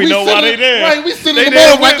 Brunch. Now we know why they there. Right, we sitting in the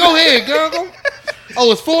middle like, go ahead, girl. Go.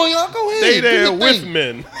 Oh, it's 4 of y'all? Go ahead. They there with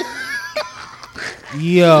men.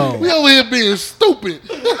 Yo. We over here being stupid.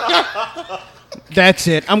 That's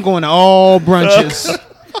it. I'm going to all brunches.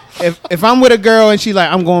 If I'm with a girl and she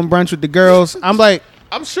like, I'm going brunch with the girls, I'm like,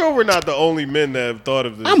 I'm sure we're not the only men that have thought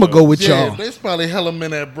of this. I'm going to go with Yeah, y'all. there's probably hella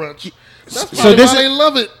men at brunch. That's So probably this why is- they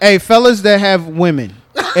love it. Hey, fellas that have women,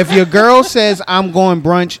 if your girl says I'm going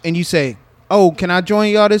brunch and you say, oh, can I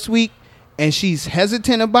join y'all this week? And she's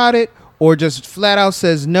hesitant about it or just flat out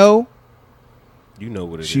says no, You know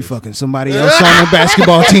what it she is. fucking somebody else on the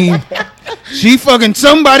basketball team. She fucking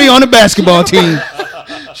somebody on the basketball team.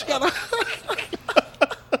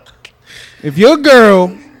 If your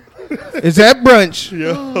girl is at brunch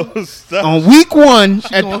Yo, stop. on week 1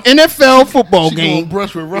 at the NFL football She game, going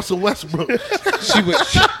brunch with Russell Westbrook.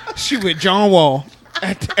 she with John Wall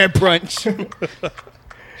at brunch.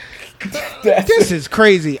 This is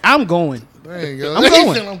crazy. I'm going. There you go. I'm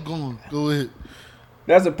going. I'm going. Go ahead.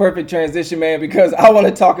 That's a perfect transition, man, because I want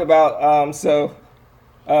to talk about,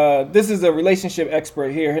 this is a relationship expert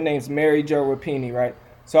here. Her name's Mary Jo Rapini, right?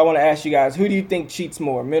 So I want to ask you guys, who do you think cheats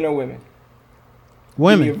more, men or women?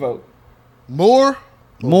 Give me your Women. vote. More?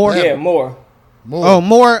 More? Yeah, more. More. Oh,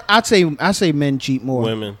 more. I say men cheat more.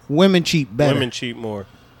 Women. Women cheat better. Women cheat more.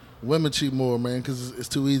 Women cheat more, man, because it's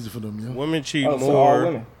too easy for them, yo. Women cheat Oh, so all more.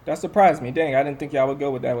 women. That surprised me. Dang, I didn't think y'all would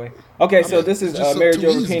go with that way. Okay, so this is it's just Mary too Jo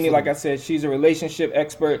easy Rapini. for Like them. I said, she's a relationship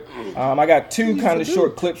expert. I got 2 kind of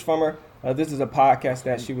short clips from her. This is a podcast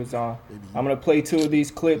that she was on. I'm going to play 2 of these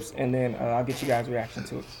clips, and then I'll get you guys' reaction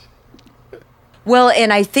to it. Well,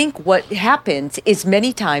 and I think what happens is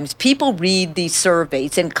many times people read these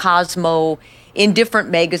surveys in Cosmo, in different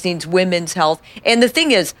magazines, Women's Health, and the thing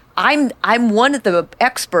is, I'm one of the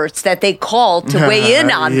experts that they call to weigh in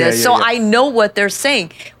on this, so I know what they're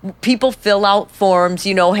saying. People fill out forms,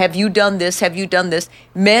 have you done this? Have you done this?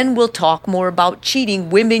 Men will talk more about cheating.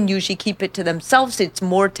 Women usually keep it to themselves. It's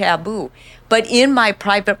more taboo. But in my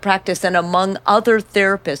private practice and among other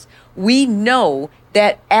therapists, we know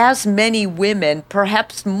that as many women,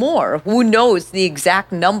 perhaps more, who knows the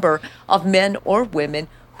exact number of men or women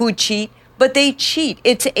who cheat, but they cheat.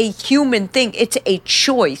 It's a human thing. It's a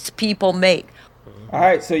choice people make. All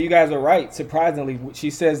right, so you guys are right. Surprisingly, she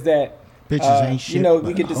says that Bitches ain't shit. we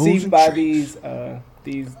but get hoes deceived and by tricks.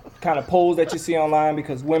 these kind of polls that you see online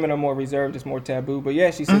because women are more reserved, it's more taboo. But yeah,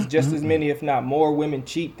 she says just as many, if not more, women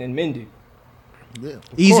cheat than men do. Yeah.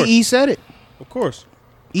 Easy E said it. Of course.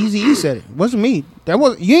 Easy E said it. Wasn't me.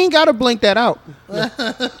 You ain't gotta blink that out.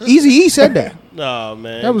 Easy E said that. No,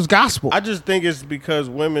 man. That was gospel. I just think it's because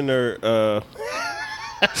women are.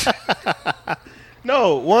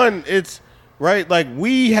 No, one, it's right. Like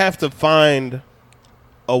we have to find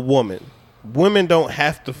a woman. Women don't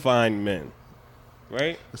have to find men,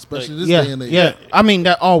 right? Especially Like, this day and age. yeah. I mean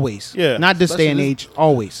that always. Yeah. Not this day and Especially age.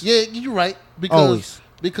 Always. Yeah, you're right. Because Always.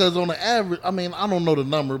 because on the average, I mean, I don't know the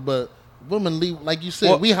number, but women leave, like you said,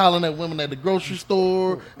 Well- we hollering at women at the grocery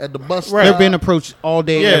store, at the bus Right. They're stop. being approached all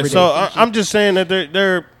day, Yeah. every day. So I'm just saying that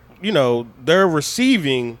they're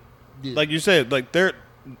receiving, Yeah. like you said, like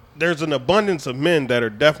there's an abundance of men that are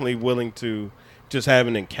definitely willing to just have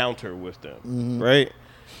an encounter with them, right?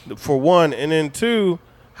 For one, and then 2,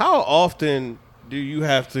 how often do you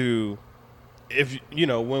have to, if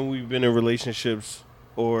when we've been in relationships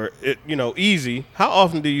or easy, how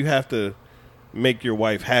often do you have to make your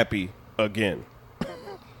wife happy again?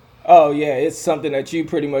 Oh yeah, it's something that you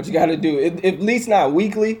pretty much got to do. At least not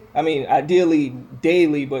weekly. I mean, ideally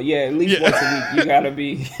daily, but yeah, at least once a week.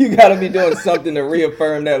 You gotta be doing something to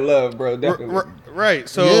reaffirm that love, bro. Definitely. Right.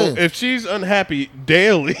 So Yeah. if she's unhappy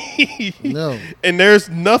daily, No. and there's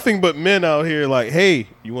nothing but men out here like, hey,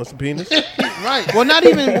 you want some penis? Right. Well, not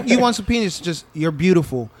even you want some penis. Just you're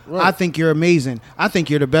beautiful. Right. I think you're amazing. I think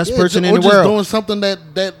you're the best Yeah, person or in the just world. doing something that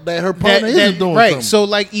her partner isn't doing. right. something. So,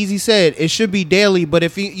 like Easy said, it should be daily. But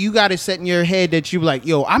if you got it set in your head that you like,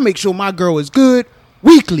 yo, I make sure my girl is good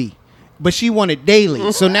weekly, but she want it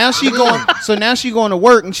daily. So now she going. So now she going to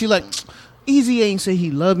work and she like. Easy ain't say he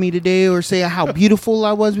loved me today or say how beautiful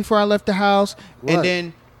I was before I left the house. Right. And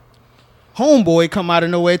then homeboy come out of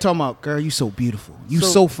nowhere talking about, girl, you so beautiful. You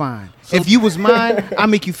so fine. If you was mine, I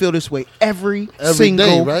make you feel this way every single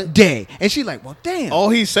day, right? day. And she like, well, damn. All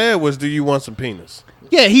he said was, do you want some penis?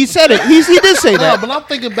 Yeah, he said it. He did say No, that. but I'm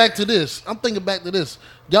thinking back to this.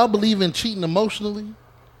 Y'all believe in cheating emotionally?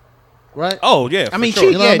 Right? Oh, yeah. I mean, for sure.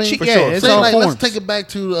 cheat, You know what I mean? cheat, For yeah, sure. it's Say all like, forms. let's take it back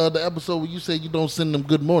to the episode where you said you don't send them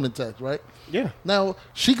good morning texts, right? Yeah. Now,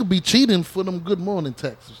 she could be cheating for them good morning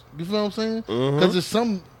texts. You feel what I'm saying? Because it's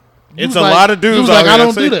some... you It's was a like- lot of dudes you was out like, here I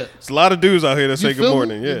don't say, do that. It's a lot of dudes out here that say You good feel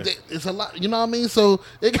morning. me? Yeah. It's a lot. You know what I mean? So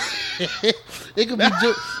it could be,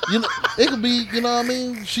 it could be, you know what I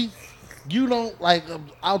mean? You don't like.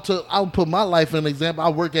 I'll put my life in an example. I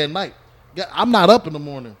work at night. I'm not up in the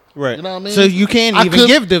morning. Right. You know what I mean? So you can't even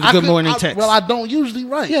give the good morning text. Well, I don't usually.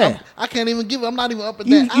 Right. Yeah. I can't even give it. I'm not even up at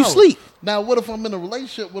You that hour. sleep. Now, what if I'm in a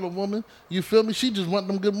relationship with a woman? You feel me? She just want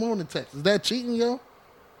them good morning texts. Is that cheating, yo?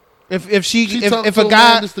 If she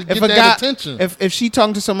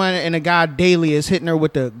talking to somebody and a guy daily is hitting her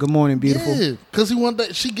with the good morning beautiful, yeah, because he want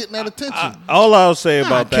that, she getting that attention. All I'll say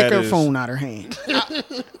about that kick her is phone out her hand.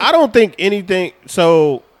 I don't think anything.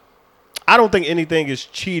 So I don't think anything is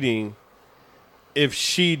cheating if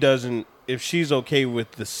she's okay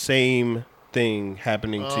with the same thing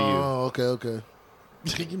happening to you. Oh, okay.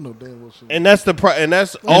 You know damn well she. And that's and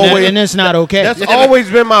that's always and it's not okay. That's always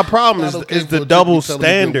been my problem is for the a double chick to tell you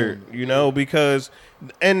standard, good you know, because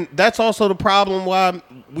and that's also the problem why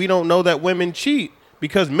we don't know that women cheat,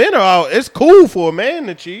 because men are out. It's cool for a man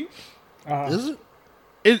to cheat. Is it?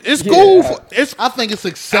 It's cool. I think it's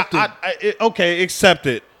accepted. Okay, accept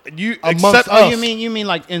it. You Amongst accept. us. You mean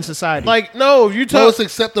like in society? Like no, if you tell it's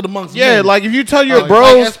accepted amongst yeah, men. like if you tell your Like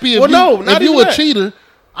bros, SP, well, no, not if you even a that. cheater,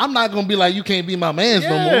 I'm not gonna be like you can't be my man's no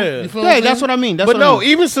more. Yeah. You feel yeah, what that's what I mean. But no,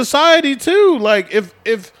 even society too. Like if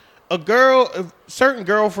certain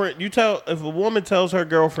girlfriend, if a woman tells her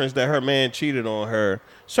girlfriends that her man cheated on her,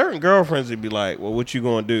 certain girlfriends would be like, "Well, what you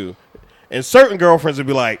gonna do?" And certain girlfriends would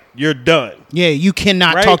be like, "You're done." Yeah, you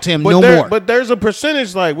cannot Right? talk to him but no more. But there's a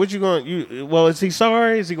percentage like, what you going? Well, is he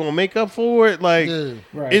sorry? Is he gonna make up for it? Like, Yeah.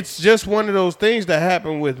 Right. it's just one of those things that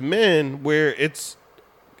happen with men where it's.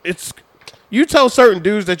 You tell certain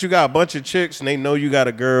dudes that you got a bunch of chicks and they know you got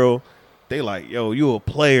a girl, they like, yo, you a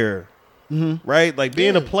player, right? Like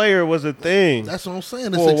being a player was a thing. That's what I'm saying.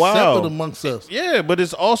 It's For a accepted while. amongst us. Yeah, but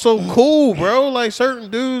it's also cool, bro. Like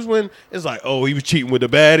certain dudes, when it's like, oh, he was cheating with a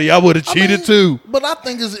baddie, I would have cheated too. But I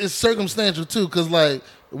think it's circumstantial too, because like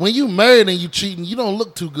when you married and you cheating, you don't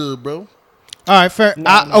look too good, bro. All right, fair.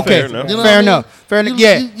 Okay, fair enough. You know fair what I mean? enough. Fair enough. You-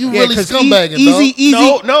 Yeah, you yeah, really 'cause scumbagging, easy.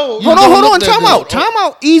 No, You Hold don't on. look that Time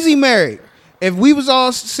out. Easy married. If we was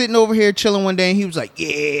all sitting over here chilling one day and he was like,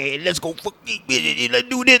 "Yeah, let's go fuck this bitch, let's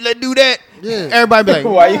do this, let's do that," Yeah. everybody be like,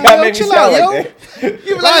 Why you gotta yo, make me chill sound out, like yo. that?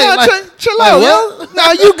 You be like, Right, yo, chill out, yo. what?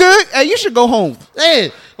 Nah, you good? Hey, you should go home.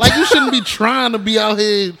 Hey, like you shouldn't be trying to be out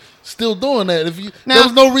here still doing that. If you Now- there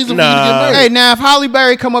was no reason for you to get married. Hey, now if Holly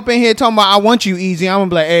Berry come up in here talking about I want you easy, I'm gonna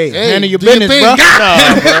be like, hey, handle your do your business, thing. bro.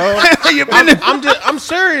 Nah, bro. Handle your business. I'm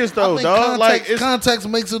serious I though, think dog. Like it's, context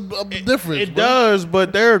makes a difference. it bro. does,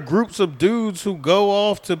 but there are groups of dudes who go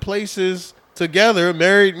off to places together,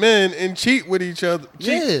 married men, and cheat with each other.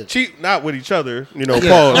 Cheat not with each other, you know.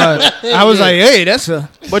 Pause. I was like, hey, that's a.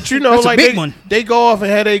 But you know, That's a like big one. they go off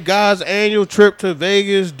and have a guy's annual trip to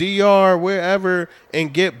Vegas, DR, wherever,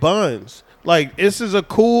 and get buns. Like this is a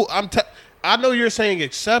cool. I know you're saying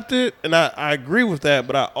accept it, and I agree with that,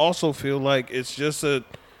 but I also feel like it's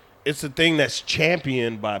a thing that's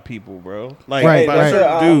championed by people, bro. Like Right, by right.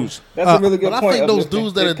 certain dudes. That's a really good But I point. think those Uplifting.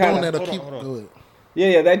 dudes that It are doing kinda- that are keep. hold on. Go ahead.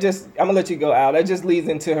 Yeah, that just, I'm gonna let you go out. That just leads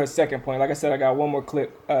into her second point. Like I said, I got one more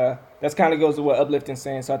clip. That's kind of goes to what Uplifting's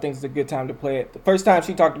saying, so I think it's a good time to play it. The first time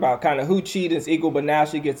she talked about kind of who cheat is equal, but now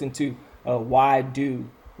she gets into why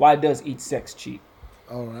does each sex cheat?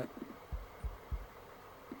 All right.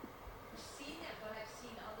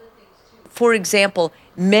 For example,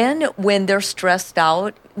 men, when they're stressed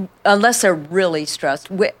out, unless they're really stressed,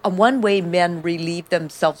 one way men relieve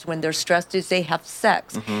themselves when they're stressed is they have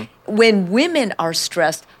sex. When women are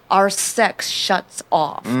stressed, our sex shuts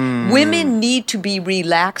off. Women need to be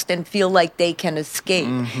relaxed and feel like they can escape.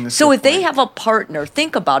 So if they have a partner,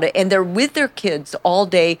 think about it, and they're with their kids all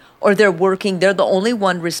day or they're working, they're the only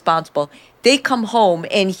one responsible. They come home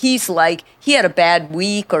and he's like, he had a bad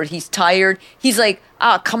week or he's tired. He's like,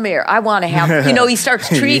 come here. I want to have, he starts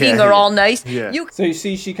treating her all nice. Yeah. So you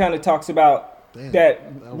see, she kind of talks about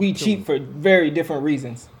that we cheat for very different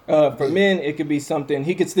reasons. For men, it could be something,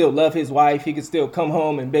 he could still love his wife. He could still come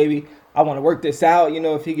home and, baby, I want to work this out.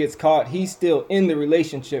 If he gets caught, he's still in the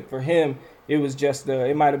relationship. For him, it was just,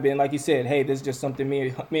 it might have been, like you said, hey, this is just something me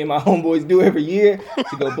and my homeboys do every year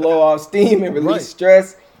to go blow off steam and release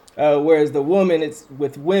stress. Whereas the woman,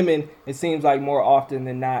 with women, it seems like more often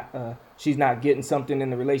than not, she's not getting something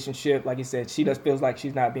in the relationship. Like you said, she just feels like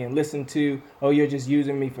she's not being listened to. Oh, you're just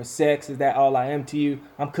using me for sex. Is that all I am to you?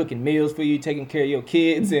 I'm cooking meals for you, taking care of your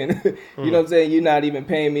kids, and you know what I'm saying? You're not even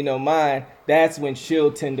paying me no mind. That's when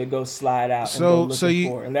she'll tend to go slide out and go looking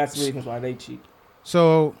for, and that's the reasons why they cheat.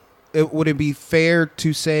 So, would it be fair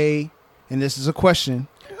to say, and this is a question,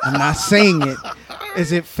 I'm not saying it,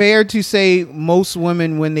 is it fair to say most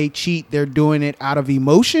women, when they cheat, they're doing it out of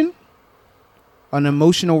emotion? An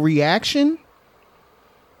emotional reaction?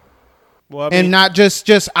 Well, I mean, and not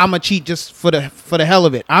just I'm a cheat just for the hell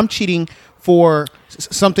of it. I'm cheating for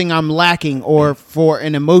something I'm lacking or for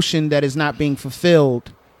an emotion that is not being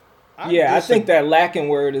fulfilled. I think that lacking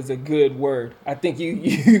word is a good word. I think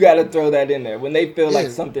you got to throw that in there when they feel like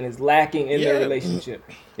something is lacking in their relationship.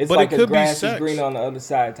 It's but like it a could grass be is sex. green on the other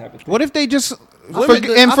side type of thing. What if they just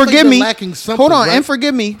forgive me? Lacking something, Hold on, right? and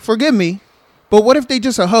forgive me. But what if they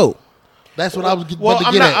just a hoe? That's what I was Well,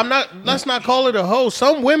 about to get at. I'm not. Let's not call it a hoe.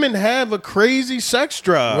 Some women have a crazy sex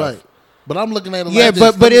drive. Right. But I'm looking at it Yeah, like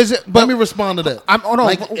this. but is it? But let me respond to that. Hold on.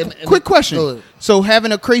 Like, and quick go question. ahead. So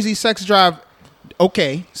having a crazy sex drive,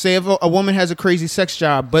 okay. Say if a woman has a crazy sex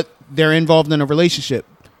drive, but they're involved in a relationship,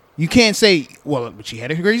 you can't say, well, but she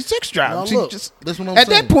had a crazy sex drive. Now, She look, just, that's what I'm at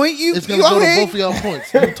saying. that point, it's going to go to both of y'all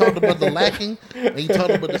points. You talked about the lacking, and you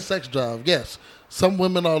talked about the sex drive. Yes, some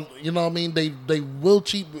women are, you know what I mean, they will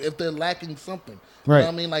cheat if they're lacking something. Right. You know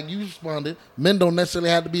what I mean? Like you responded, men don't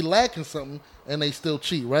necessarily have to be lacking something, and they still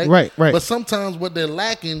cheat, right? Right. But sometimes what they're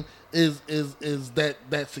lacking is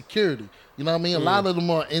that security. You know what I mean? A lot of them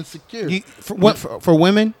are insecure. For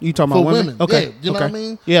women, you talking about For women? women, Okay. yeah, you know what I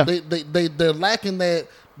mean? Yeah. They're lacking that.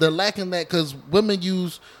 They're lacking that because women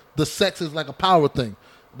use the sex as like a power thing.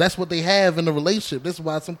 That's what they have in a relationship. This is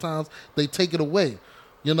why sometimes they take it away.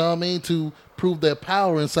 You know what I mean? To prove their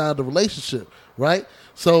power inside the relationship, right?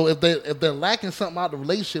 So if they're lacking something out of the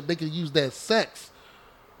relationship, they can use that sex.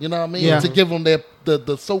 You know what I mean? Yeah. To give them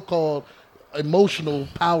the so-called emotional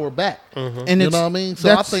power back. Mm-hmm. And you know what I mean? So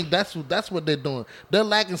I that's- think that's what they're doing. They're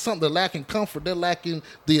lacking something. They're lacking comfort. They're lacking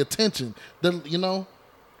the attention. You know,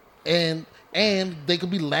 and they could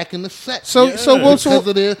be lacking the sex. So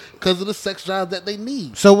because of the sex drive that they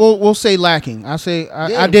need. So we'll say lacking. I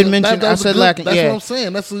did mention. I said lacking. That's yeah. what I'm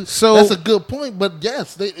saying. That's a good point. But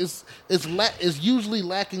yes, it's usually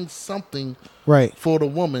lacking something Right. for the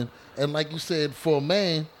woman, and like you said, for a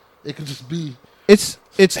man, it could just be. It's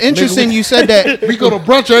interesting you said that. We go to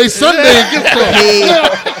brunch every Sunday and get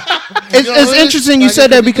some. It's interesting you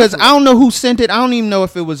said that because I don't know who sent it. I don't even know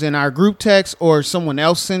if it was in our group text or someone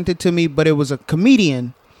else sent it to me, but it was a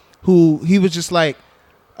comedian who he was just like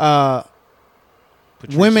women.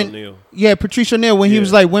 O'Neal. Yeah, Patricia O'Neal, when he Yeah.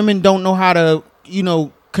 was like, women don't know how to,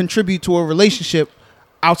 contribute to a relationship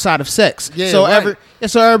outside of sex. Yeah, so right.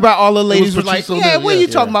 so everybody, all the ladies was were like, Patricia yeah, O'Neal, what are yeah. you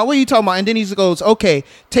talking about? What are you talking about? And then he goes, okay,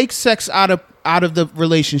 take sex out of the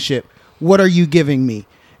relationship. What are you giving me?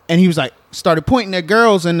 And he was like, started pointing at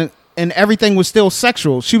girls, and everything was still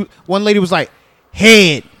sexual. One lady was like,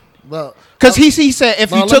 head. Well, Because he said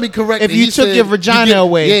if you let me correct if it. you He took said your vagina you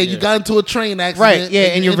away, yeah, you got into a train accident, Right, yeah,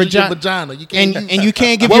 and you your injured vagina- You can't and you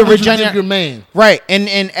can't give what your would vagina you give your man. right, and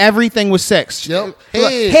everything was sex. Yep.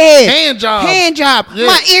 Head, hand job, Yeah.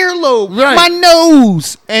 my earlobe, Right. my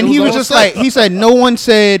nose, and It he was was all just sex. like he said. No one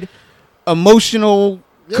said emotional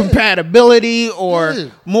compatibility or Yeah.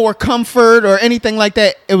 more comfort or anything like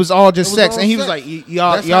that. It was all just It was sex, all and he was sex. like,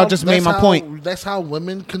 y'all That's just made my how- point. That's how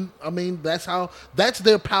women can. I mean, that's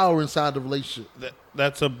their power inside the relationship.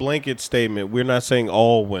 That's a blanket statement. We're not saying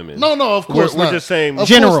all women. No, of course We're not. just saying of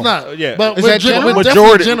general. Course not. Yeah. but Is we're, that general? we're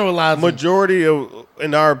definitely generalizing. Majority of,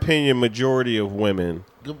 in our opinion, majority of women.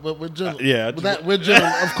 But we're general. Yeah. We're general.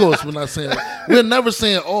 Of course, we're not saying. We're never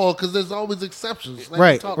saying all because there's always exceptions. Like we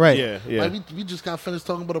Right, talked right. about. Yeah. Like we just got finished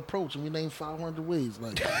talking about approach and we named 500 ways.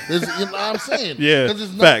 Like, you know what I'm saying? Yeah, Because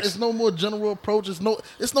facts. it's no more general approach. It's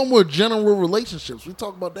no more general relationships. We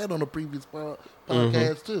talked about that on the previous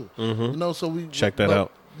podcast too. You know, so we Check that but-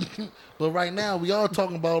 out. But right now, we are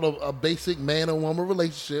talking about a basic man and woman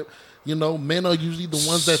relationship. You know, men are usually the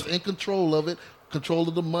ones that's in control of it, control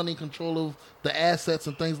of the money, control of the assets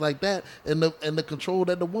and things like that. And the control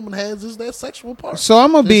that the woman has is that sexual part. So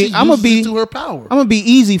I'm And she gonna uses be it to her power. I'm gonna be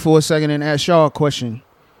easy for a second and ask y'all a question.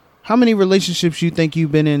 How many relationships you think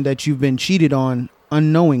you've been in that you've been cheated on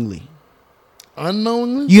unknowingly?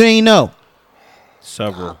 Unknowingly, You ain't know. I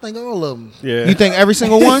Several. think all of them. Yeah. You think every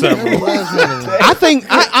single one? Every last one of them. I think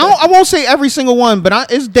I won't say every single one,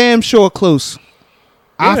 but it's damn sure close.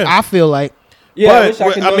 Yeah. I feel like Yeah, I But, wish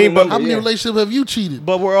I could I know mean, the but number, How many yeah. relationships have you cheated?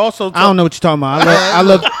 But we're also. I don't know what you're talking about.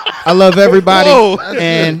 I love everybody, Whoa.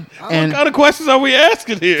 and What kind of questions are we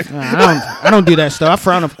asking here? I don't do that stuff. I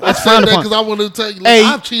frown I said upon. that because I wanted to tell you, Hey.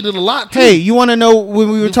 I've cheated a lot too. Hey, you want to know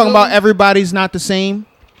when we were You talking feel about me? everybody's not the same?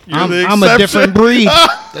 You're the I'm a exception. different breed.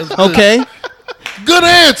 That's good. Okay. Good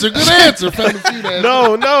answer. Good answer. Fantasy that.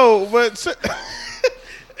 No, but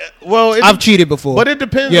well, I've cheated before. But it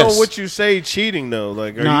depends Yes. on what you say cheating though.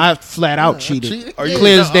 Like, are No, you, I flat out cheated. cheated? are you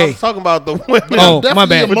clear no, as day. I'm talking about the women. Oh, my definitely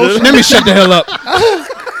bad. emotional. Let me shut the hell up.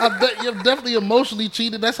 You're definitely emotionally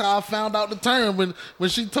cheated. That's how I found out the term when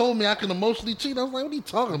she told me I can emotionally cheat. I was like, "What are you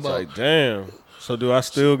talking It's about?" like, damn. So do I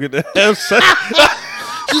still get to have sex?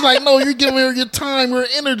 She's like, no, you're giving her your time, your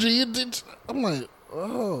energy. I'm like,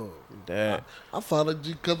 oh, Dad. I followed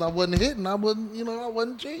you because I wasn't hitting. I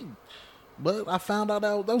wasn't cheating. But I found out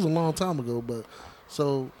that was a long time ago. But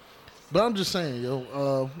I'm just saying,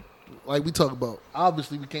 like we talk about,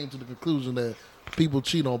 obviously we came to the conclusion that people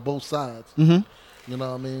cheat on both sides. Mm-hmm. You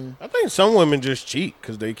know what I mean? I think some women just cheat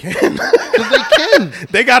because they can. Because they can.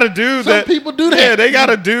 They got a dude Some that people do that. Yeah, they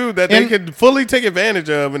got a dude that they could fully take advantage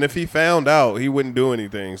of, and if he found out, he wouldn't do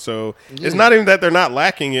anything. So it's not even that they're not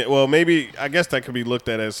lacking it. Well, maybe I guess that could be looked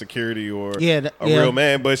at as security or a real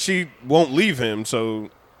man, but she won't leave him,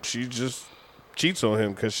 so she just cheats on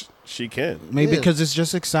him because she can. Maybe because it's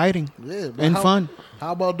just exciting and fun.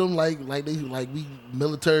 How about them like we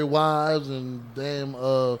military wives and damn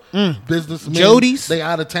businessmen? Jodies. They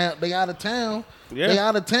out of town. Yeah. They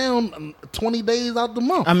out of town 20 days out the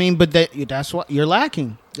month. I mean, but that's what you're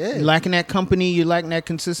lacking. Yeah. You're lacking that company. You're lacking that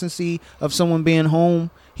consistency of someone being home.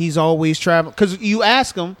 He's always traveling. Because you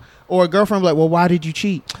ask him, or a girlfriend be like, well, why did you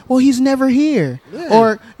cheat? Well, he's never here. Yeah.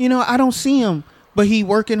 Or, I don't see him. But he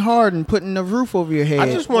working hard and putting a roof over your head.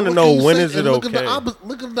 I just want to know when is it okay.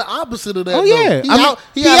 Look at the opposite of that. Oh yeah,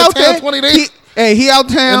 he out of town 20 days. He out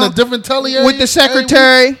town in a different telly with the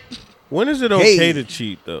secretary. When is it okay to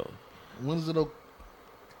cheat though? When is it okay?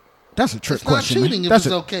 That's a trick it's question. Not cheating if it's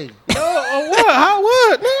okay. What? How?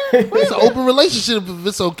 What? It's an open relationship if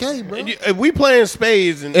it's okay, bro. If we playing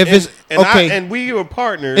spades and and we were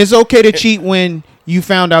partners, it's okay to cheat when you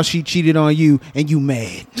found out she cheated on you and you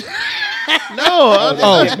mad.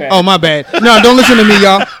 No. My bad. No, don't listen to me,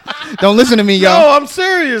 y'all. Don't listen to me, y'all. No, I'm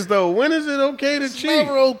serious though. When is it okay to cheat? It's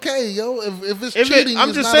never okay, yo. If it's cheating,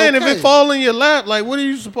 I'm just saying, if it fall in your lap, like, what are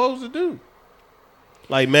you supposed to do?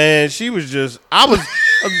 Like, man, she was just. I was.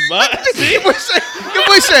 Your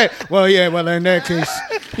boy said, well, in that case,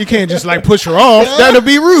 you can't just like push her off. That'll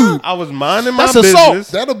be rude. I was minding my business. Assault.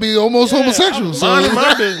 That'll be almost homosexual. I was minding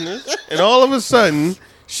my business, and all of a sudden,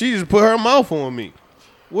 she just put her mouth on me.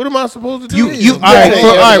 What am I supposed to do? All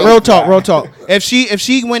right, real talk. If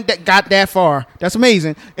she got that far, that's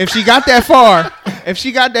amazing. If she got that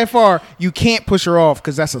far, you can't push her off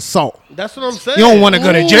because that's assault. That's what I'm saying. You don't want to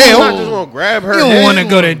go to jail. I just want to grab her. You don't want to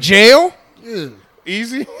go to jail. Yeah.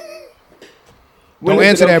 Easy. Don't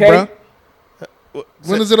answer that, bro.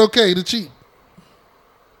 When is it okay to cheat?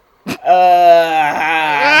 Good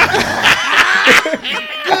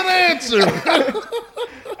answer.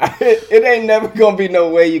 It ain't never gonna be no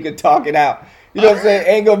way you can talk it out. You know what I'm saying?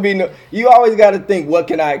 Ain't gonna be no. You always got to think, what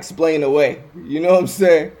can I explain away? You know what I'm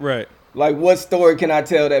saying? Right. Like, what story can I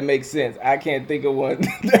tell that makes sense? I can't think of one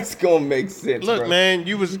that's gonna make sense. Look, bro. man,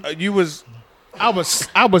 I was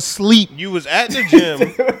asleep. You was at the gym,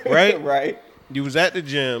 right? Right. You was at the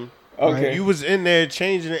gym. Okay. Right? You was in there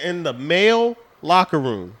changing it in the male locker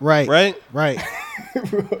room. Right. Okay.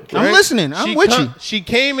 I'm listening. I'm with you. She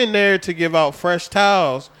came in there to give out fresh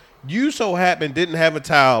towels. You so happened didn't have a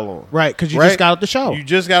towel on. Right, because you just got out the shower. You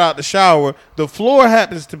just got out the shower. The floor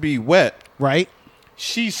happens to be wet. Right.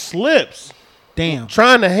 She slips. Damn.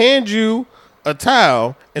 Trying to hand you a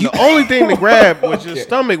towel, and the only thing to grab was your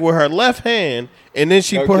stomach with her left hand, and then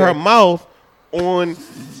she put her mouth on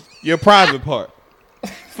your private part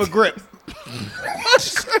for grip.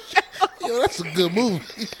 Yo, that's a good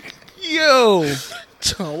movie. Yo.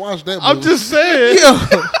 Watch that movie. I'm just saying. Yo.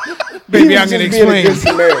 Baby, I can explain.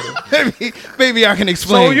 Baby, I can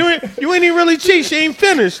explain. So you ain't even really cheat. She ain't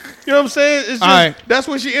finished. You know what I'm saying? It's just that's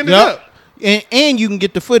where she ended up. And you can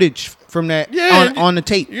get the footage from that on the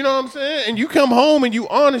tape. You know what I'm saying? And you come home and you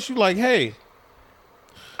honest. You like, hey,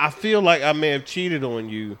 I feel like I may have cheated on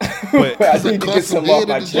you, but I need to get some off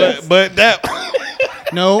my chest. But that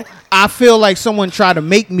no, I feel like someone tried to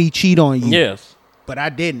make me cheat on you. Yes. But I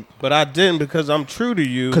didn't. Because I'm true to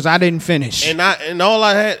you. Because I didn't finish. And all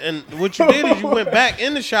I had, and what you did is you went back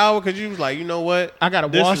in the shower because you was like, you know what? I gotta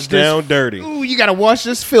wash this down dirty. Ooh, you gotta wash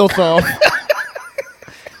this filth off.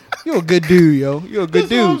 You're a good dude, yo. You're a good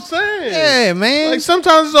dude. That's what I'm saying. Yeah, man. Like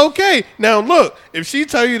sometimes it's okay. Now look, if she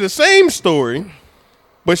tell you the same story,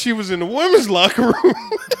 but she was in the women's locker room.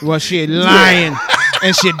 Well, she lying.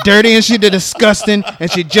 And she dirty and she disgusting and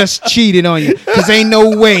she just cheated on you. Because ain't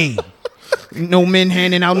no way. No men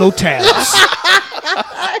handing out no towels.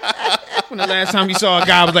 When the last time you saw a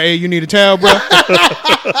guy was like, hey, you need a towel, bro?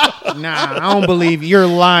 Nah, I don't believe you. You're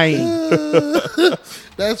lying.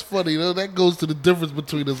 That's funny, though. That goes to the difference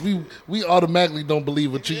between us. We automatically don't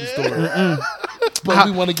believe a cheating story. But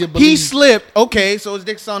we want to get believed. He slipped. Okay, so his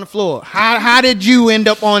dick's on the floor. How did you end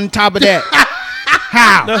up on top of that?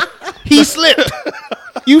 How? He slipped.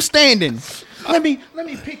 You standing. Let me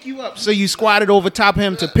pick you up. So you squatted over top of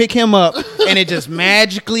him to pick him up, and it just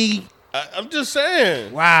magically. I'm just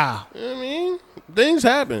saying. Wow. You know what I mean? Things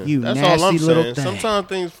happen. You That's nasty all I'm little saying. thing. Sometimes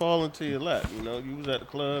things fall into your lap. You know, you was at the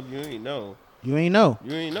club, you ain't know. You ain't know.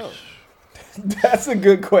 You ain't know. That's a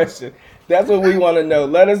good question. That's what we want to know.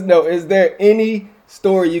 Let us know. Is there any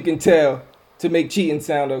story you can tell to make cheating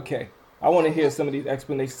sound okay? I want to hear some of these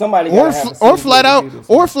explanations. Somebody Or flat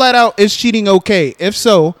out, is cheating okay? If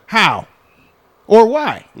so, how? Or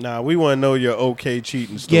why? Nah, we want to know your okay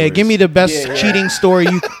cheating stories. Yeah, give me the best cheating story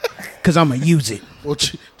you, because I'm going to use it. Or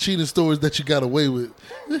cheating stories that you got away with.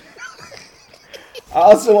 I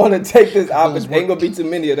also want to take this opportunity. Ain't going to be too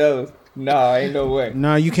many of those. Nah, ain't no way.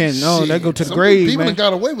 Nah, you can't. No, Shit, that go to the some grave, people man. that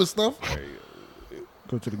got away with stuff.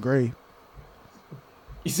 Go to the grave.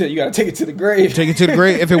 You said you got to take it to the grave. Take it to the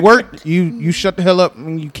grave. If it worked, you shut the hell up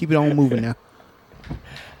and you keep it on moving now.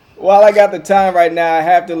 While I got the time right now, I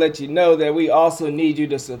have to let you know that we also need you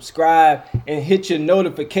to subscribe and hit your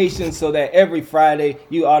notifications so that every Friday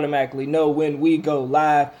you automatically know when we go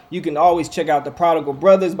live. You can always check out the Prodigal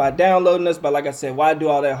Brothers by downloading us. But like I said, why do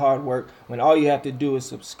all that hard work when all you have to do is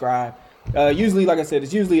subscribe? Usually, like I said,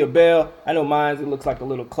 it's usually a bell. I know mine, it looks like a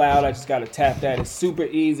little cloud. I just got to tap that. It's super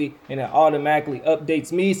easy, and it automatically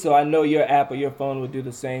updates me, so I know your app or your phone will do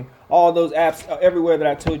the same. All those apps, everywhere that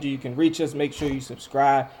I told you can reach us, make sure you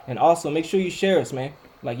subscribe, and also make sure you share us, man.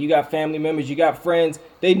 Like, you got family members, you got friends.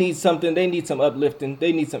 They need something. They need some uplifting.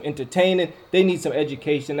 They need some entertaining. They need some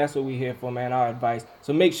education. That's what we're here for, man, our advice.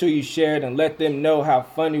 So make sure you share it and let them know how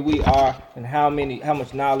funny we are and how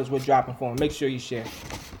much knowledge we're dropping for them. Make sure you share.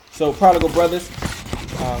 So, Prodigal Brothers,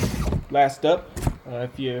 last up,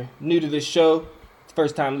 if you're new to this show,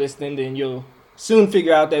 first time listening, then you'll soon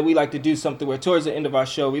figure out that we like to do something where towards the end of our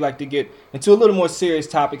show, we like to get into a little more serious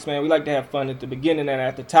topics, man. We like to have fun at the beginning and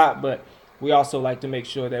at the top, but we also like to make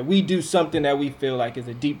sure that we do something that we feel like is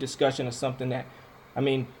a deep discussion or something that, I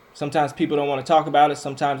mean, sometimes people don't want to talk about it.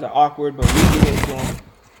 Sometimes they're awkward, but we get into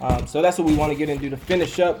them. So that's what we want to get into to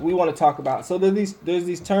finish up. We want to talk about, so there's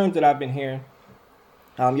these terms that I've been hearing.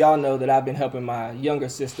 Y'all know that I've been helping my younger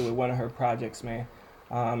sister with one of her projects, man.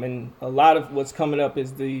 And a lot of what's coming up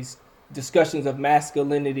is these discussions of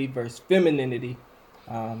masculinity versus femininity.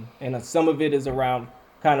 And some of it is around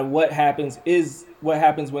kind of what happens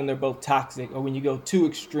when they're both toxic or when you go too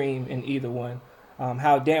extreme in either one.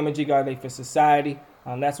 How damaging are they for society?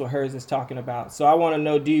 That's what hers is talking about. So I want to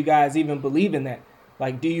know, do you guys even believe in that?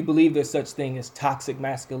 Like, do you believe there's such thing as toxic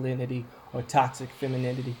masculinity or toxic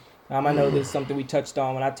femininity? I know this is something we touched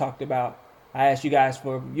on when I asked you guys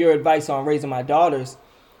for your advice on raising my daughters.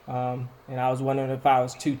 And I was wondering if I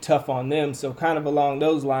was too tough on them. So kind of along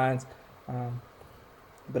those lines,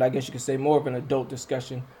 but I guess you could say more of an adult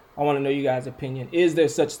discussion. I want to know you guys' opinion. Is there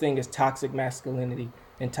such thing as toxic masculinity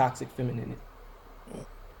and toxic femininity?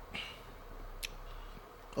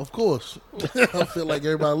 Of course. I feel like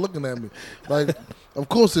everybody looking at me. Like, of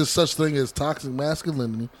course there's such thing as toxic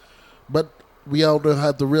masculinity, but we also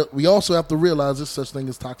have to realize there's such thing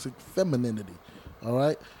as toxic femininity. All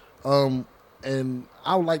right? And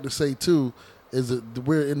I would like to say, too, is that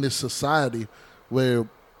we're in this society where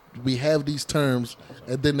we have these terms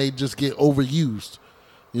and then they just get overused,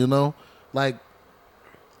 you know? Like,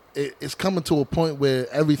 it's coming to a point where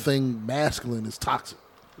everything masculine is toxic.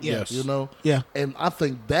 Yes. You know? Yeah. And I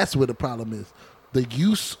think that's where the problem is. The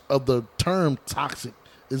use of the term toxic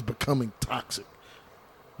is becoming toxic.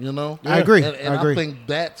 You know? I agree. And I think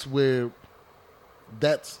that's where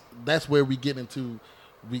we get into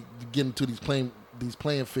these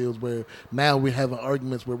playing fields where now we're having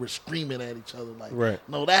arguments where we're screaming at each other like, right.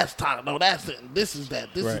 No, that's toxic. No, that's it. This is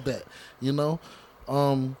that. This is that. You know?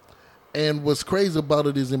 And what's crazy about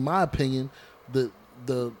it is, in my opinion,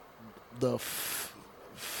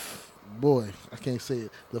 boy, I can't say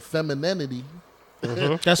it. The femininity.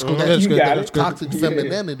 Mm-hmm. That's good. That's good. That's toxic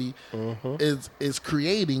femininity is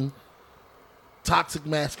creating toxic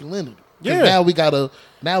masculinity. Yeah. Now we gotta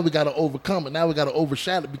overcome it. Now we gotta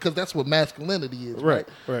overshadow it because that's what masculinity is. Right.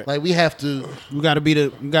 Like we have to. You gotta be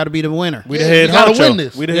the winner. We the head honcho. Gotta win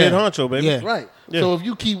this. We the head honcho, baby. Yeah. Right. Yeah. So if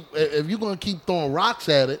you're gonna keep throwing rocks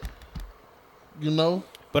at it, you know.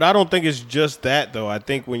 But I don't think it's just that though. I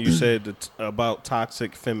think when you said about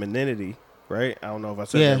toxic femininity, right? I don't know if I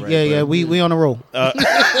said that right. Yeah. We on a roll.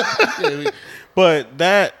 But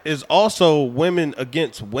that is also women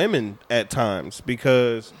against women at times,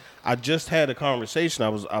 because I just had a conversation.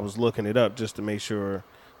 I was looking it up just to make sure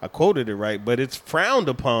I quoted it right. But it's frowned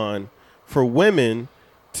upon for women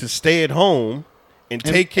to stay at home and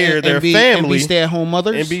take care of their family. And be stay-at-home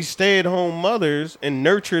mothers. And be stay-at-home mothers and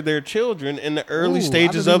nurture their children in the early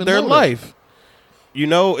stages of their life. You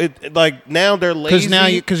know, it like now they're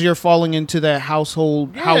lazy because you're falling into that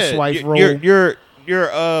housewife role.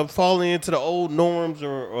 You're falling into the old norms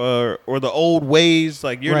or the old ways.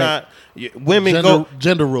 Like you're not women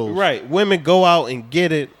gender roles. Right, women go out and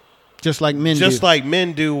get it just like men. Like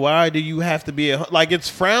men do. Why do you have to be like it's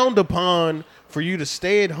frowned upon for you to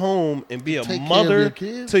stay at home and be a mother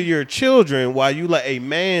to your children while you let a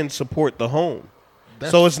man support the home.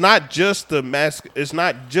 So it's not just it's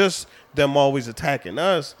not just them always attacking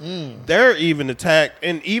us. They're even attacked,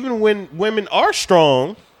 and even when women are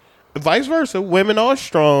strong, vice versa, women are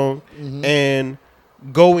strong and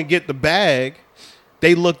go and get the bag,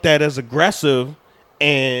 they looked at as aggressive,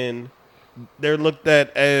 and they're looked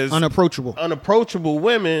at as unapproachable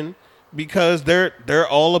women because they're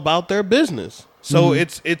all about their business. So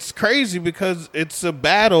it's crazy because it's a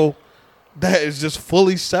battle that is just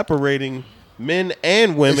fully separating men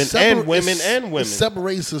and women and women and women. It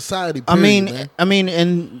separates society. Period,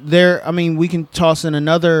 we can toss in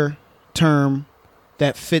another term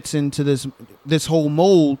that fits into this whole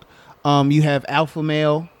mold. You have alpha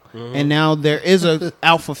male, and now there is a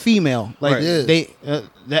alpha female. Like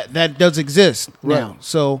that does exist now.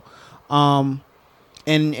 So, and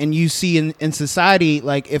you see in society,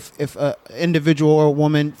 like if a individual or a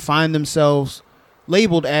woman find themselves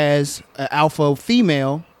labeled as an alpha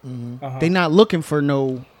female, they're not looking for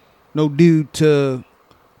no dude to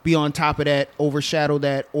be on top of that, overshadow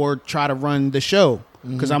that, or try to run the show.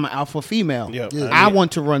 Because I'm an alpha female. I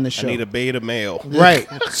want to run the show. I need a beta male. Right.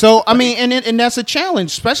 So, I mean, and that's a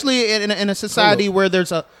challenge, especially in a society where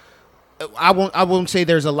there's I won't say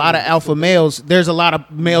there's a lot of alpha males. There's a lot of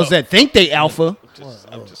males that think they alpha.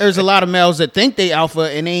 There's a lot of males that think they alpha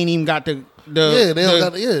and they ain't even got they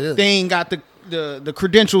ain't got the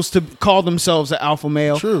credentials to call themselves an alpha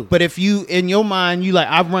male. True. But if you, in your mind, you like,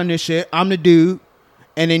 I run this shit, I'm the dude.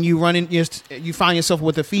 And then you find yourself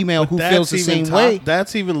with a female who feels the same way.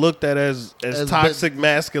 That's even looked at as toxic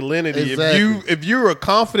masculinity. Exactly. If you are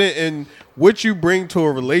confident in what you bring to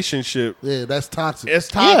a relationship, that's toxic. It's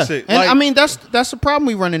toxic. Yeah. And I mean that's the problem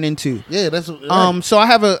we're running into. Yeah, that's So I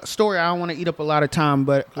have a story. I don't want to eat up a lot of time,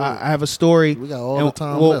 but I have a story. We got all the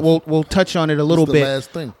time left. We'll touch on it a little bit.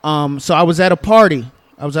 Last thing. So I was at a party.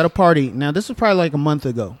 Now this was probably like a month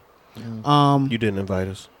ago. You didn't invite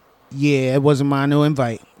us. Yeah, it wasn't my no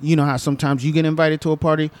invite. You know how sometimes you get invited to a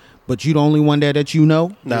party, but you the only one there that you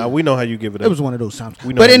know. Nah, we know how you give it up. It was one of those times.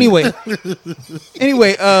 But anyway,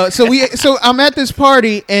 so I'm at this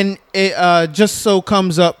party, and it just so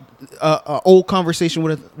comes up an old conversation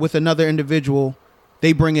with another individual.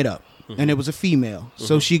 They bring it up, and it was a female.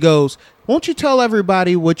 So she goes, "Won't you tell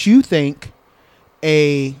everybody what you think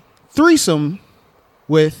a threesome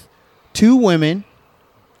with 2 women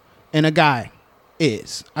and a guy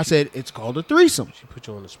is?" I said, "It's called a threesome." She put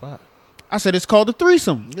you on the spot. I said, "It's called a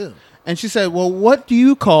threesome." Yeah. And she said, "Well, what do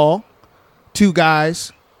you call 2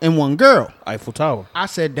 guys and 1 girl?" Eiffel Tower. I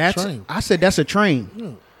said, "That's a train."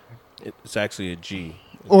 Yeah. It's actually a G.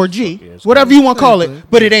 Or a G. Whatever you want to call it,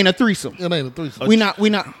 but it ain't a threesome. It ain't a threesome. We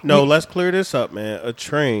not. No, let's clear this up, man. A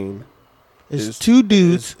train is 2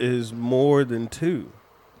 dudes. Is more than 2.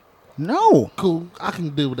 No. Cool. I can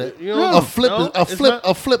deal with that. No. A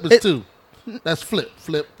flip is 2. That's flip.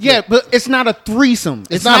 Yeah, but it's not a threesome.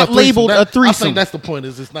 It's not not labeled a threesome. I think that's the point.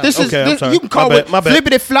 It's not. This is I'm sorry. you can call it My bad.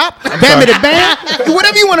 flippity flop, bammity bam,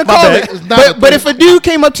 whatever you want to call bad. it. But if a dude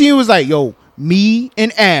came up to you and was like, "Yo, me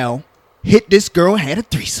and Al hit this girl and had a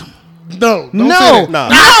threesome." No.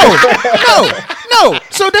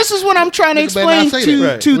 So this is what I'm trying to explain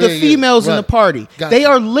to the females in the party. Gotcha. They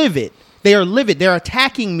are livid. They're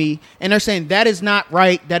attacking me, and they're saying that is not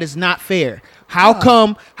right. That is not fair. How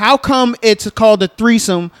come it's called a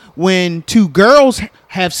threesome when 2 girls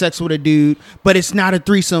have sex with a dude, but it's not a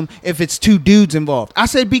threesome if it's 2 dudes involved? I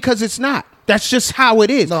said, because it's not. That's just how it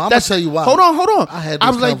is. No, I'm going to tell you why. Hold on.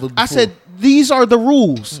 I said, these are the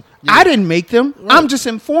rules. Yeah. I didn't make them. Right. I'm just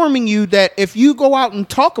informing you that if you go out and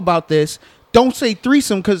talk about this, don't say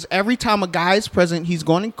threesome, because every time a guy is present, he's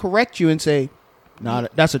going to correct you and say, "Nah,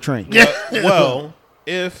 that's a train." Well,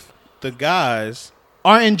 if the guys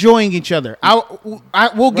are enjoying each other,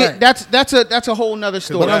 we'll get that's a whole nother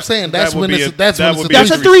story. But I'm saying that's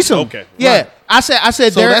a threesome. Okay. Yeah, right. I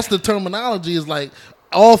said. So that's the terminology. Is like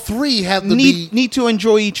all 3 have to need to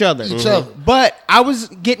enjoy each other. But I was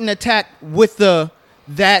getting attacked with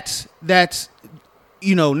that's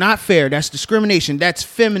not fair. That's discrimination. That's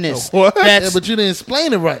feminist. What? But you didn't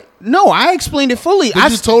explain it right. No, I explained it fully. I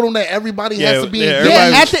just told them that everybody has to be.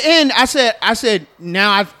 At the end, I said.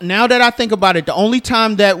 Now that I think about it, the only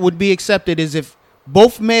time that would be accepted is if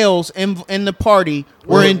both males in the party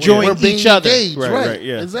were enjoying each other. Right,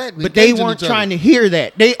 yeah. Exactly. But they weren't trying to hear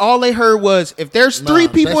that. All they heard was, if there's three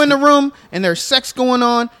people in the room and there's sex going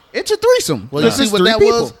on, it's a threesome. Well, you see what that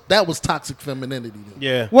was? That was toxic femininity. Then.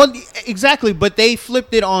 Yeah. Well, exactly. But they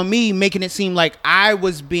flipped it on me, making it seem like I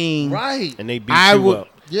was being right, and they beat you up.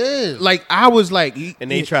 Yeah, like I was like, and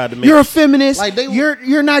they tried to make you're a feminist. Like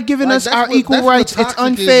you're not giving us our equal rights. It's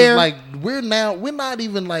unfair. Like we're not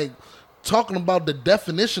even like talking about the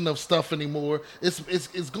definition of stuff anymore.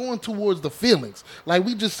 It's going towards the feelings. Like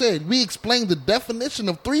we just said, we explained the definition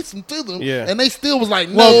of threesome to them, and they still was like,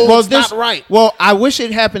 no, it's not right. Well, I wish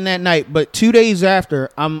it happened that night, but 2 days after,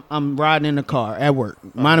 I'm riding in the car at work,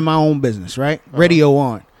 minding my own business, right? Radio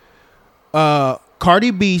on.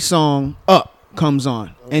 Cardi B song Up comes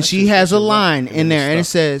on, and she has a line in there, and it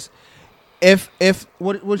says, "If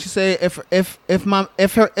what you say? If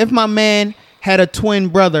my man had a twin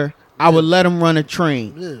brother, I would let him run a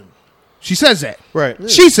train." Yeah. She says that. Right. Yeah.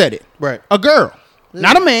 She said it. Right. A girl,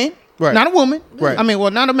 not a man. Right. Not a woman. Right. I mean,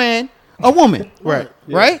 well, not a man, a woman. Right.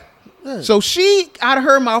 Yeah. Right. Yeah. So she, out of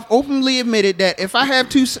her mouth, openly admitted that if I have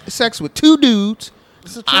sex with two dudes,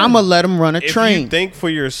 I'm gonna let them run a train. If you think for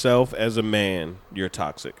yourself as a man, you're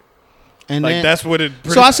toxic. And like then, that's what it.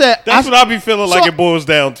 So I said, that's what I be feeling like it boils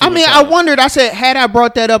down to. I mean, I wondered. I said, had I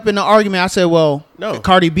brought that up in the argument, I said, well, no.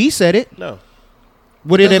 Cardi B said it. No.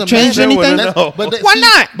 Would it have changed anything? No. Why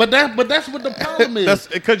not? But that's what the problem is. That's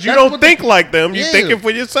because you don't think like them. You're thinking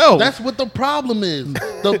for yourself. That's what the problem is.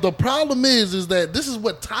 The problem is that this is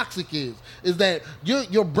what toxic is that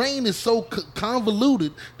your brain is so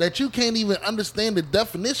convoluted that you can't even understand the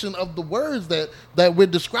definition of the words that we're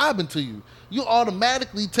describing to you. You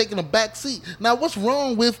automatically taking a back seat. Now, what's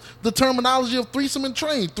wrong with the terminology of threesome and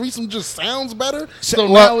train? Threesome just sounds better. So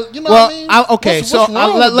now, you know what I mean? Okay,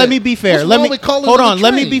 let me be fair. Let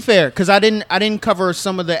me be fair, because I didn't cover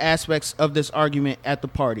some of the aspects of this argument at the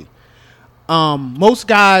party. Most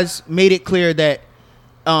guys made it clear that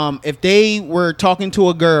if they were talking to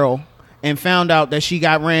a girl and found out that she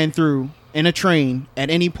got ran through in a train at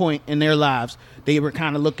any point in their lives, they were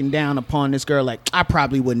kind of looking down upon this girl like, I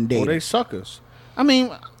probably wouldn't date her. Well, they suckers. I mean,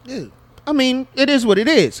 it is what it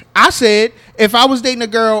is. I said, if I was dating a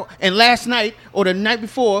girl and last night or the night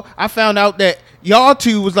before I found out that y'all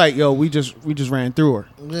two was like, yo, we just ran through her.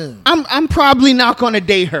 Yeah. I'm probably not gonna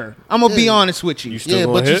date her. I'm gonna be honest with you.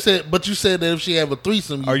 But you said that if she have a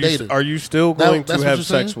threesome, you date her. Are you still going to have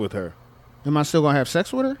sex with her? Am I still gonna have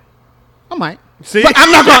sex with her? I might. See, but I'm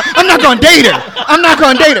not gonna date her. I'm not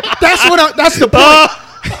gonna date her. That's the point.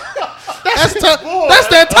 That's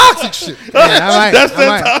that toxic shit. Yeah, that's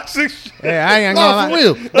that toxic shit. Yeah, I ain't gonna lie. For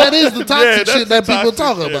real. That is the toxic shit that people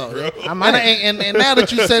talk about. And now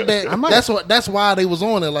that you said that, that's why they was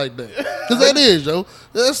on it like that. Because that is, yo.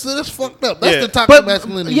 That's fucked up. That's the toxic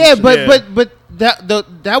masculinity. Yeah, but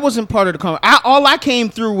that wasn't part of the conversation. All I came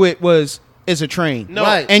through with was, is a train. No.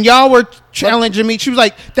 Right. And y'all were challenging me. She was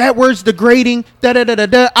like, that word's degrading. Da.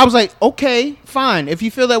 I was like, okay, fine. If you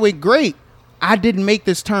feel that way, great. I didn't make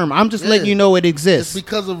this term. I'm just letting you know it exists. It's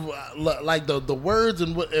because of like the words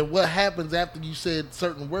and what happens after you said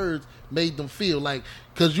certain words made them feel like,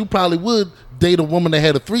 because you probably would date a woman that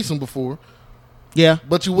had a threesome before. Yeah.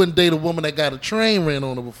 But you wouldn't date a woman that got a train ran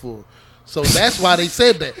on her before. So that's why they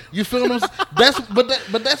said that. You feel what I'm saying? That's where these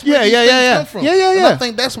things come from. Yeah. And I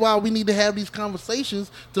think that's why we need to have these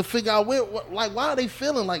conversations to figure out why are they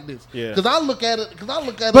feeling like this? Yeah. Because I look at it.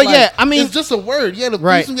 But like, yeah, I mean, it's just a word. Yeah, the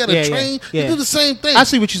right. threesome, got a train. Yeah. You do the same thing. I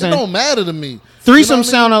see what you're saying. It don't matter to me. Threesome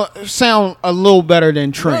sound a little better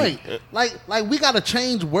than train. Right. Like we gotta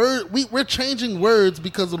change words. We're changing words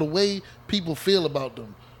because of the way people feel about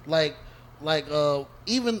them.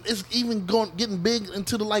 Even getting big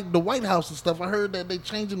into the White House and stuff. I heard that they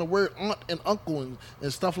changing the word aunt and uncle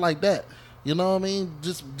and stuff like that. You know what I mean?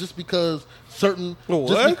 Just because certain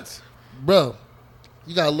bro.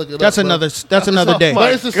 You gotta look it that's up. That's another day.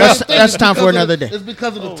 But it's the same thing. That's time for another day. It's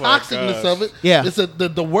because of the toxicness of it. Yeah. It's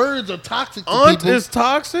the words are toxic to Aunt people. is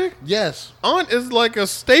toxic? Yes. Aunt is like a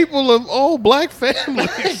staple of all black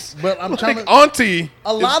families. But I'm trying to auntie.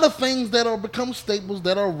 A lot of things that are become staples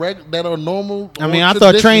that are normal. I mean, I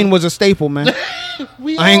thought train was a staple, man.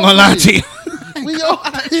 I ain't gonna lie to you. We all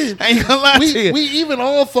did. I ain't gonna lie to you. We even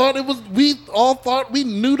all thought it was. We all thought we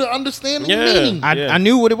knew the understanding meaning. I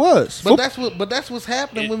knew what it was. But that's what's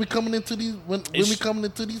happening when we coming into these when we coming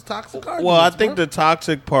into these toxic arguments. Well, I think the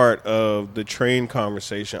toxic part of the train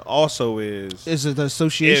conversation also is it the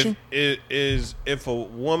association? If a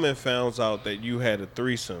woman finds out that you had a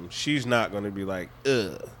threesome, she's not going to be like,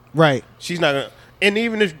 ugh. Right. She's not going to. And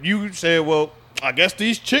even if you say, well, I guess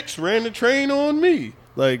these chicks ran the train on me.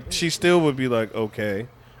 Like, she still would be like, okay,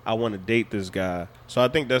 I want to date this guy. So I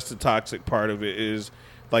think that's the toxic part of it is,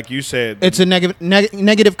 like you said. It's a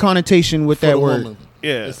negative connotation with that word. Woman.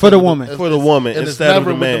 Yeah. For the woman. For the woman and instead of never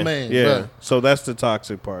the with man. the man. Yeah. Right. So that's the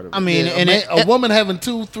toxic part of it. I mean, Yeah, and a woman having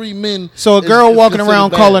 2-3 men. so a girl is walking considered around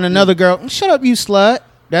bad. calling another girl, "Shut up, you slut."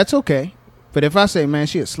 That's okay. But if I say, "Man,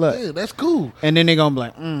 she a slut," Yeah, that's cool. and then they gonna be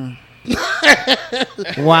like,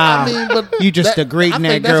 "Wow, I mean, but you just that- degrading I that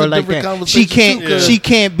think that's girl a like different that." She conversation, can't. too, 'cause- She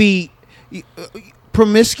can't be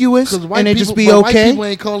promiscuous Because white and it people, just be but white okay. people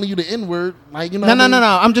ain't calling you the N word. Like, you know. No, what no, I mean?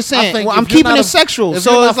 no. I'm just I saying. think Well, I'm if you're keeping not it a- sexual. If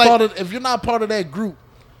So you're it's not like, part of, if you're not part of that group,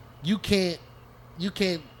 you can't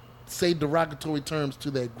say derogatory terms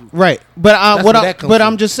to that group. right. But That's where that comes I'm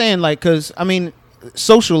from. just saying, like, because I mean,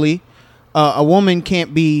 socially, a woman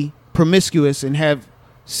can't be promiscuous and have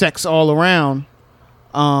sex all around,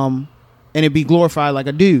 and it be glorified like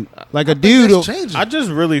a dude. Like a dude. That's changing. I just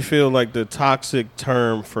really feel like the toxic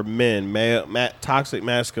term for men, toxic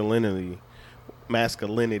masculinity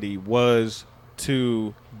was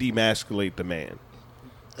to demasculate the man.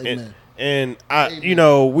 Amen. And I, you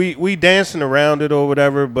know, we dancing around it or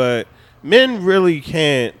whatever, but men really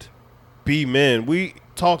can't be men. We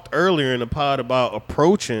talked earlier in the pod about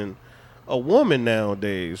approaching a woman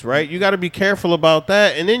nowadays, right? You got to be careful about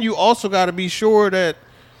that, and then you also got to be sure that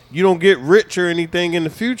you don't get rich or anything in the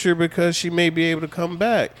future because she may be able to come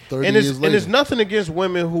back. 30 And years later. it's nothing against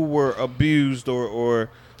women who were abused or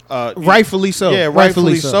Rightfully so. yeah,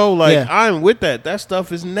 rightfully so. Like, Yeah. I'm with that. That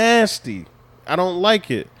stuff is nasty. I don't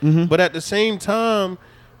like it. Mm-hmm. But at the same time,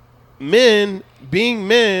 men being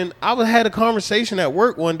men, I had a conversation at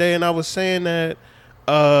work one day, and I was saying that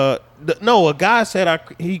a guy said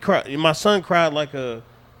he cried. My son cried like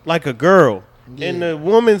a girl, and the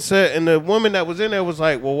woman said, and the woman that was in there was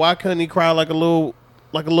like, well, why couldn't he cry like a little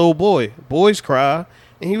boy? Boys cry.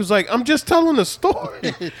 And he was like, I'm just telling a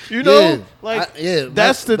story. You know?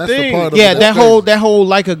 That's the thing. part of Yeah, it. that whole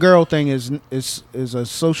like a girl thing is a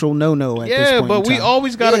social no at this Yeah, point. but in we time.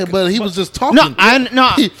 always got to. Yeah, but he was just talking. No,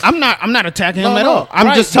 I'm not attacking him at all. I'm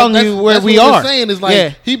right, just but telling you where that's we what are. We're saying is like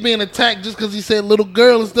yeah. he being attacked just because he said little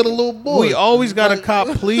girl instead of little boy. We always got to cop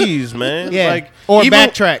please, man. Yeah. Like, Or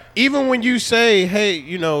backtrack. Even when you say, hey,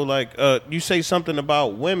 you know, like you say something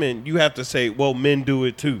about women, you have to say, well, men do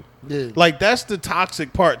it too. Yeah. Like, that's the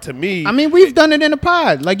toxic part to me. I mean, we've done it in the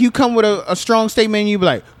pod. Like, you come with a strong statement and you be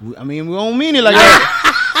like, I mean, we don't mean it like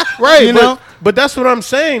that. right, you know? But that's what I'm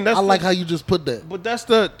saying. That's I like how you just put that. But that's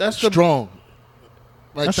the Strong.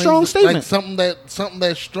 Like A strong statement. Like something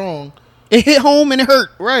that's strong. It hit home and it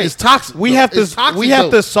hurt. right. It's toxic. We though. have to It's toxic, we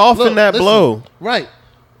have though. to soften Look, that listen, blow. Right.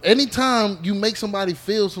 Anytime you make somebody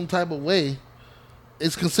feel some type of way,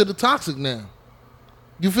 it's considered toxic now.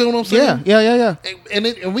 You feel what I'm saying? Yeah.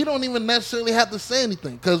 And we don't even necessarily have to say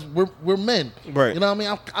anything because we're men, Right. You know what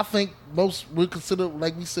I mean? I think most we consider,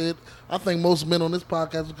 like we said, I think most men on this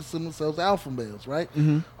podcast would consider themselves alpha males, right?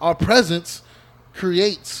 Mm-hmm. Our presence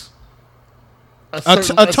creates a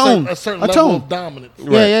tone. certain A level tone. of dominance. Yeah.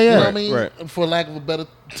 You know what I Right, mean? right. For lack of a better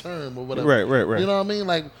term or whatever. Right. You know what I mean?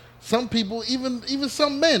 Like some people, even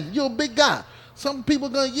some men, you're a big guy. Some people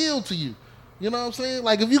gonna yield to you. You know what I'm saying?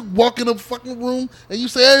 Like if you walk in a fucking room and you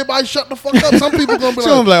say everybody shut the fuck up, some people gonna be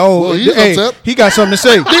So I'm like, oh, well, he's hey, upset. he got something to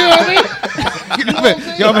say. You know what I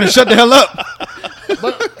mean? Y'all better shut the hell up.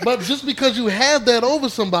 But just because you have that over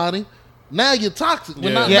somebody, now you're toxic.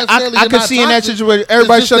 We're not Yeah, necessarily I you're could not see in that toxic. situation. It's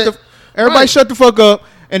Everybody just everybody right. shut the fuck up.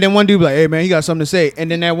 And then one dude be like, hey man, he got something to say. And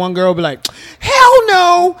then that one girl be like, hell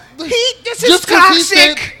no, this is Just 'cause he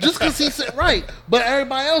said, toxic. just because he said right, but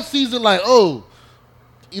everybody else sees it like, oh,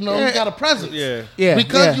 you know, Yeah. you got a presence. Yeah,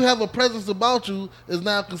 Because yeah. you have a presence about you is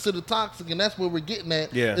now considered toxic, and that's where we're getting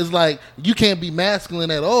at. Yeah. It's like you can't be masculine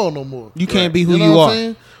at all no more. You can't be who You know you what I'm are.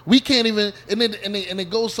 saying? We can't even, and it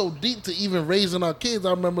goes so deep to even raising our kids.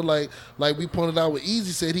 I remember like we pointed out with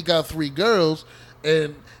Easy said he got 3 girls,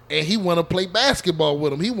 and he want to play basketball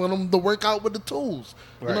with them. He want them to work out with the tools.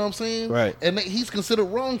 You Right. know what I'm saying? Right. And he's considered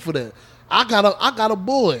wrong for that. I got a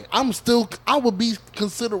boy. I would be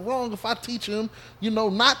considered wrong if I teach him,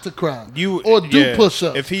 not to cry or do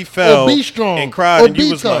push-ups. If he fell or be strong and cried or and you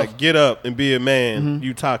be was tough. like, get up and be a man, Mm-hmm.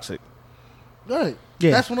 you toxic. Right.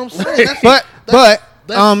 Yeah. That's what I'm saying. But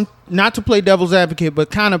that's- not to play devil's advocate, but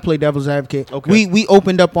kind of play devil's advocate. Okay. We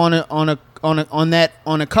opened up on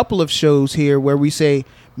a couple of shows here where we say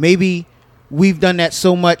maybe we've done that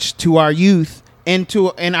so much to our youth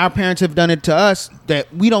and our parents have done it to us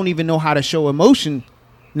that we don't even know how to show emotion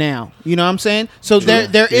now. You know what I'm saying? So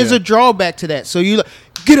there is a drawback to that. So you like,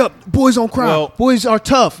 get up, boys don't cry. Well, boys are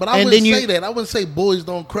tough. But I wouldn't say that. I wouldn't say boys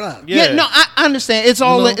don't cry. Yeah, no, I understand. It's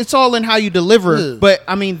all it's all in how you deliver. Yeah. But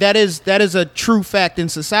I mean that is a true fact in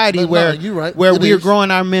society where you're right. Where we are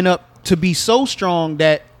growing our men up to be so strong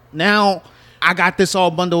that now I got this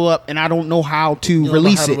all bundled up and I don't know how to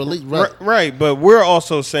release it. Right, but we're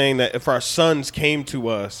also saying that if our sons came to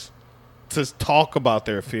us to talk about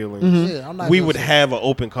their feelings, we would have an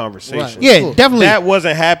open conversation. Right. Yeah, definitely. That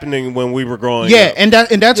wasn't happening when we were growing up. Yeah, and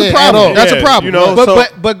that's a problem. That's a problem. You know,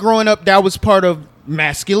 but growing up, that was part of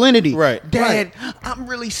masculinity. Right. Dad, I'm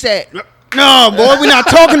really sad. No, boy, we're not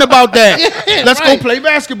talking about that. Let's go play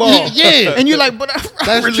basketball. Yeah. And you're like, but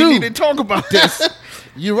I really need to talk about this.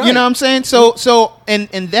 You're right. You know what I'm saying? So and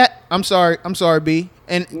that I'm sorry, B.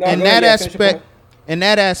 And that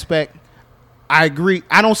aspect, I agree.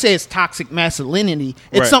 I don't say it's toxic masculinity.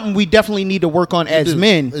 It's something we definitely need to work on as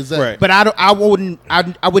men. Exactly. Right. But I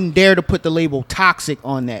wouldn't dare to put the label toxic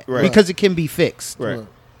on that because it can be fixed. Right.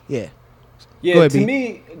 Yeah. Yeah, ahead, to B.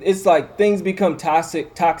 me, it's like things become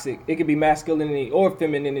toxic. It could be masculinity or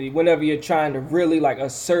femininity whenever you're trying to really like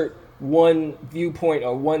assert one viewpoint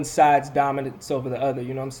or one side's dominance over the other.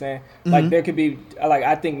 You know what I'm saying? Mm-hmm. Like there could be like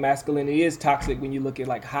I think masculinity is toxic when you look at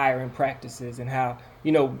like hiring practices and how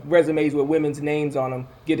resumes with women's names on them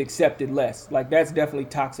get accepted less. Like that's definitely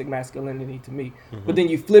toxic masculinity to me. Mm-hmm. But then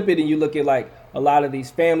you flip it and you look at like a lot of these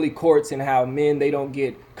family courts and how men, they don't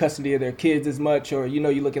get custody of their kids as much, or you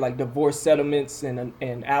look at like divorce settlements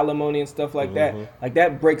and alimony and stuff like that. Like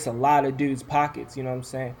that breaks a lot of dudes' pockets. You know what I'm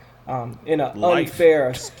saying? In an unfair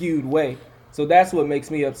or skewed way. So that's what makes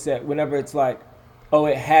me upset whenever it's like, oh,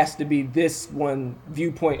 it has to be this one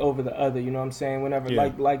viewpoint over the other. You know what I'm saying? Whenever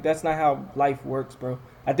like that's not how life works, bro.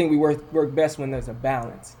 I think we work best when there's a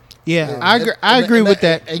balance. Yeah, I agree with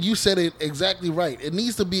that. And you said it exactly right. It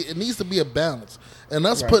needs to be a balance. And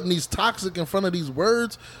us putting these toxic in front of these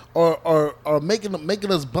words are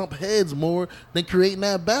making us bump heads more than creating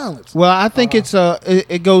that balance. Well, I think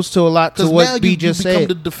it goes to a lot to what B just said. Because now you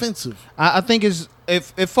become the defensive. I think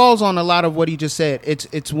it falls on a lot of what he just said.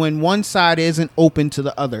 It's when one side isn't open to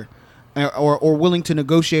the other, or willing to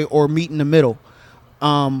negotiate or meet in the middle.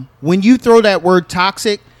 When you throw that word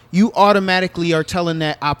toxic, you automatically are telling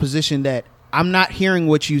that opposition that I'm not hearing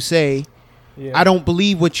what you say. Yeah. I don't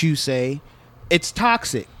believe what you say. It's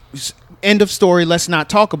toxic. End of story. Let's not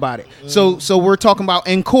talk about it. So we're talking about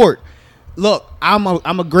in court. Look, I'm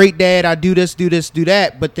a great dad. I do this, do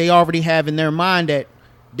that. But they already have in their mind that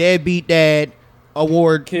deadbeat dad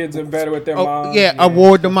award. Kids are better with their mom. Yeah,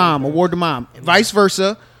 award the mom. Vice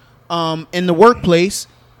versa. In the workplace,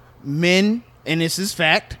 men, and this is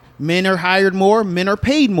fact, men are hired more, men are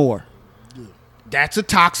paid more. That's a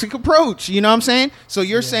toxic approach. You know what I'm saying? So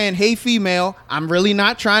you're saying, hey, female, I'm really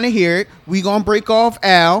not trying to hear it. We going to break off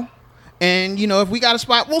Al. And, if we got a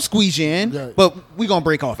spot, we'll squeeze you in. Yeah. But we going to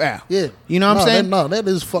break off Al. Yeah. You know what I'm saying? That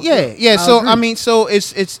is fucked up. Yeah. Agree. So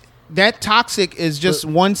it's that toxic is just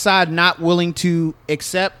one side not willing to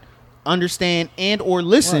accept, understand, and or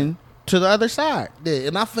listen to the other side. Yeah,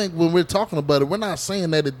 and I think when we're talking about it, we're not saying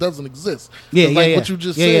that it doesn't exist. What you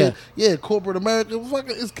just said. Yeah, corporate America,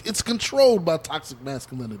 it's controlled by toxic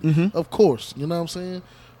masculinity. Mm-hmm. Of course, you know what I'm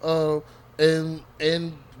saying?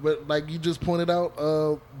 And like you just pointed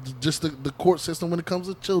out, just the court system when it comes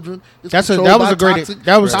to children,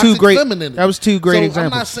 that was two great examples. I'm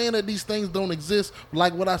not saying that these things don't exist.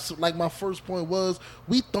 Like my first point was,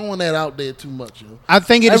 we throwing that out there too much. Yo. I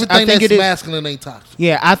think it is. Everything that's masculine ain't toxic.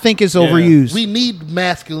 Yeah, I think it's overused. We need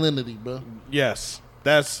masculinity, bro. Yes,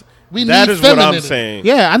 that is femininity. what I'm saying.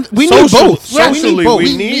 Yeah, we need both. Socially,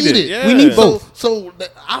 we need it. Yeah. We need both. So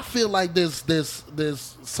I feel like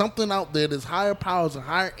there's something out there, there's higher powers and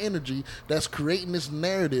higher energy that's creating this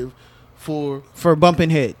narrative for bumping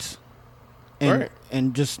heads, and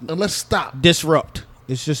let's stop. Disrupt.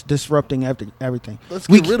 It's just disrupting everything. Let's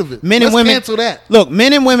get rid of it. Men and women cancel that. Look,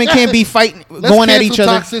 men and women can't be fighting, going at each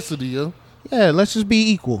other. Toxicity, yo. Yeah, let's just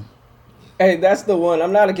be equal. Hey, that's the one.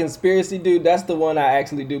 I'm not a conspiracy dude. That's the one I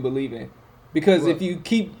actually do believe in. Because if you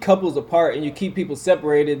keep couples apart and you keep people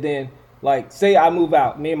separated, then, like, say I move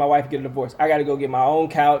out, me and my wife get a divorce. I got to go get my own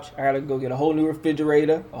couch. I got to go get a whole new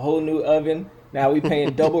refrigerator, a whole new oven. Now we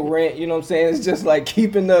paying double rent. You know what I'm saying? It's just like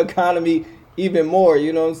keeping the economy even more.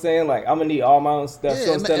 You know what I'm saying? Like, I'm going to need all my own stuff.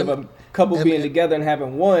 So instead of a couple being together and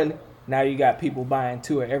having one, now you got people buying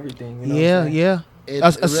two of everything. You know what I'm saying? Yeah.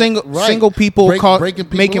 Single people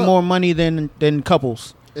making more money than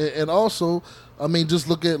couples. And also, I mean, just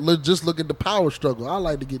look at the power struggle. I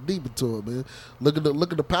like to get deep into it, man. Look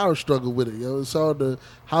at the power struggle with it, yo. It's all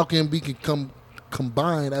how can we come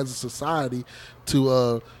combine as a society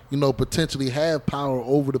to potentially have power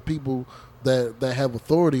over the people that have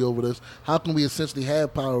authority over this? How can we essentially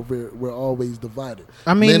have power if we're always divided?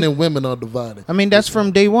 I mean, men and women are divided. I mean, that's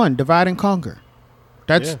from day one, divide and conquer.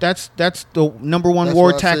 That's the number one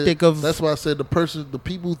war tactic That's why I said the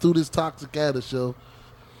people who threw this toxic at us, yo.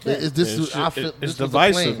 It's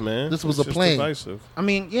divisive, man. This was a plan. Divisive. I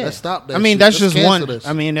mean, yeah. Let's stop that. I mean, shit. that's Let's just one. this.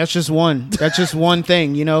 I mean, that's just one. That's just one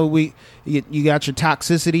thing. You know, you got your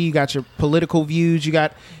toxicity, you got your political views, you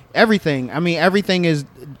got everything. I mean, everything is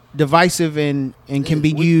divisive and can be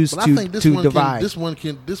used to divide. This one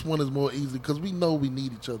is more easy because we know we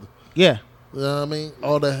need each other. Yeah. You know what I mean?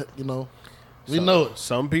 All that, we know it.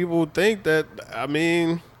 Some people think that, I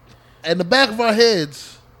mean, in the back of our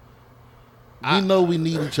heads, we know we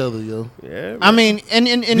need each other, yo. Yeah. Man. I mean, and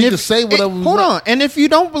we can say whatever we hold want. on. And if you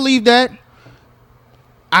don't believe that,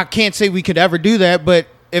 I can't say we could ever do that, but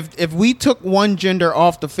if we took one gender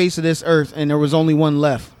off the face of this earth and there was only one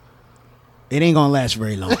left, it ain't gonna last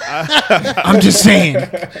very long. I'm just saying.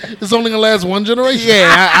 It's only gonna last one generation.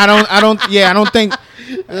 Yeah, I don't think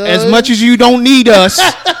as much as you don't need us,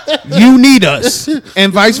 you need us,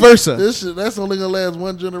 and vice versa. That's only gonna last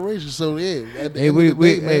one generation. So yeah, at the Hey, end of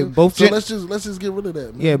the day, man, both. So let's just get rid of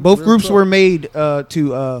that. Man. Yeah, both Real groups talk. were made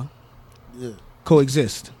to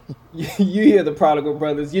coexist. You hear the prodigal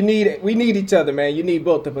brothers. We need each other, man. You need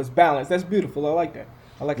both of us. Balance. That's beautiful. I like that.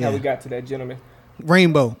 I like how we got to that, gentlemen.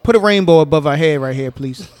 Rainbow. Put a rainbow above our head right here,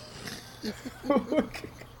 please.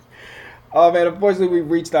 Oh, man, unfortunately,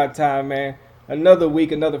 we've reached our time, man. Another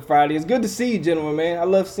week, another Friday. It's good to see you, gentlemen, man. I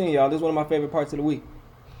love seeing y'all. This is one of my favorite parts of the week.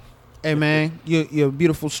 Hey, man, you're a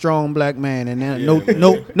beautiful, strong black man, and no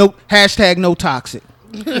hashtag no toxic.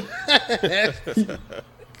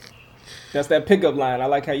 That's that pickup line. I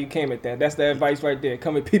like how you came at that. That's the advice right there.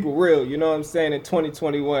 Come at people real. You know what I'm saying? In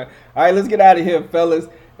 2021. All right, let's get out of here, fellas.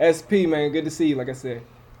 SP, man, good to see you, like I said.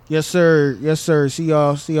 Yes, sir. Yes, sir. See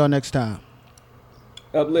y'all next time.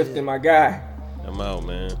 Uplifting, my guy. I'm out,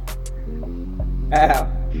 man. Al.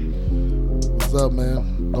 What's up,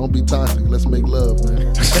 man? Don't be toxic. Let's make love,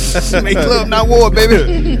 man. Make love, not war,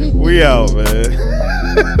 baby. We out, man.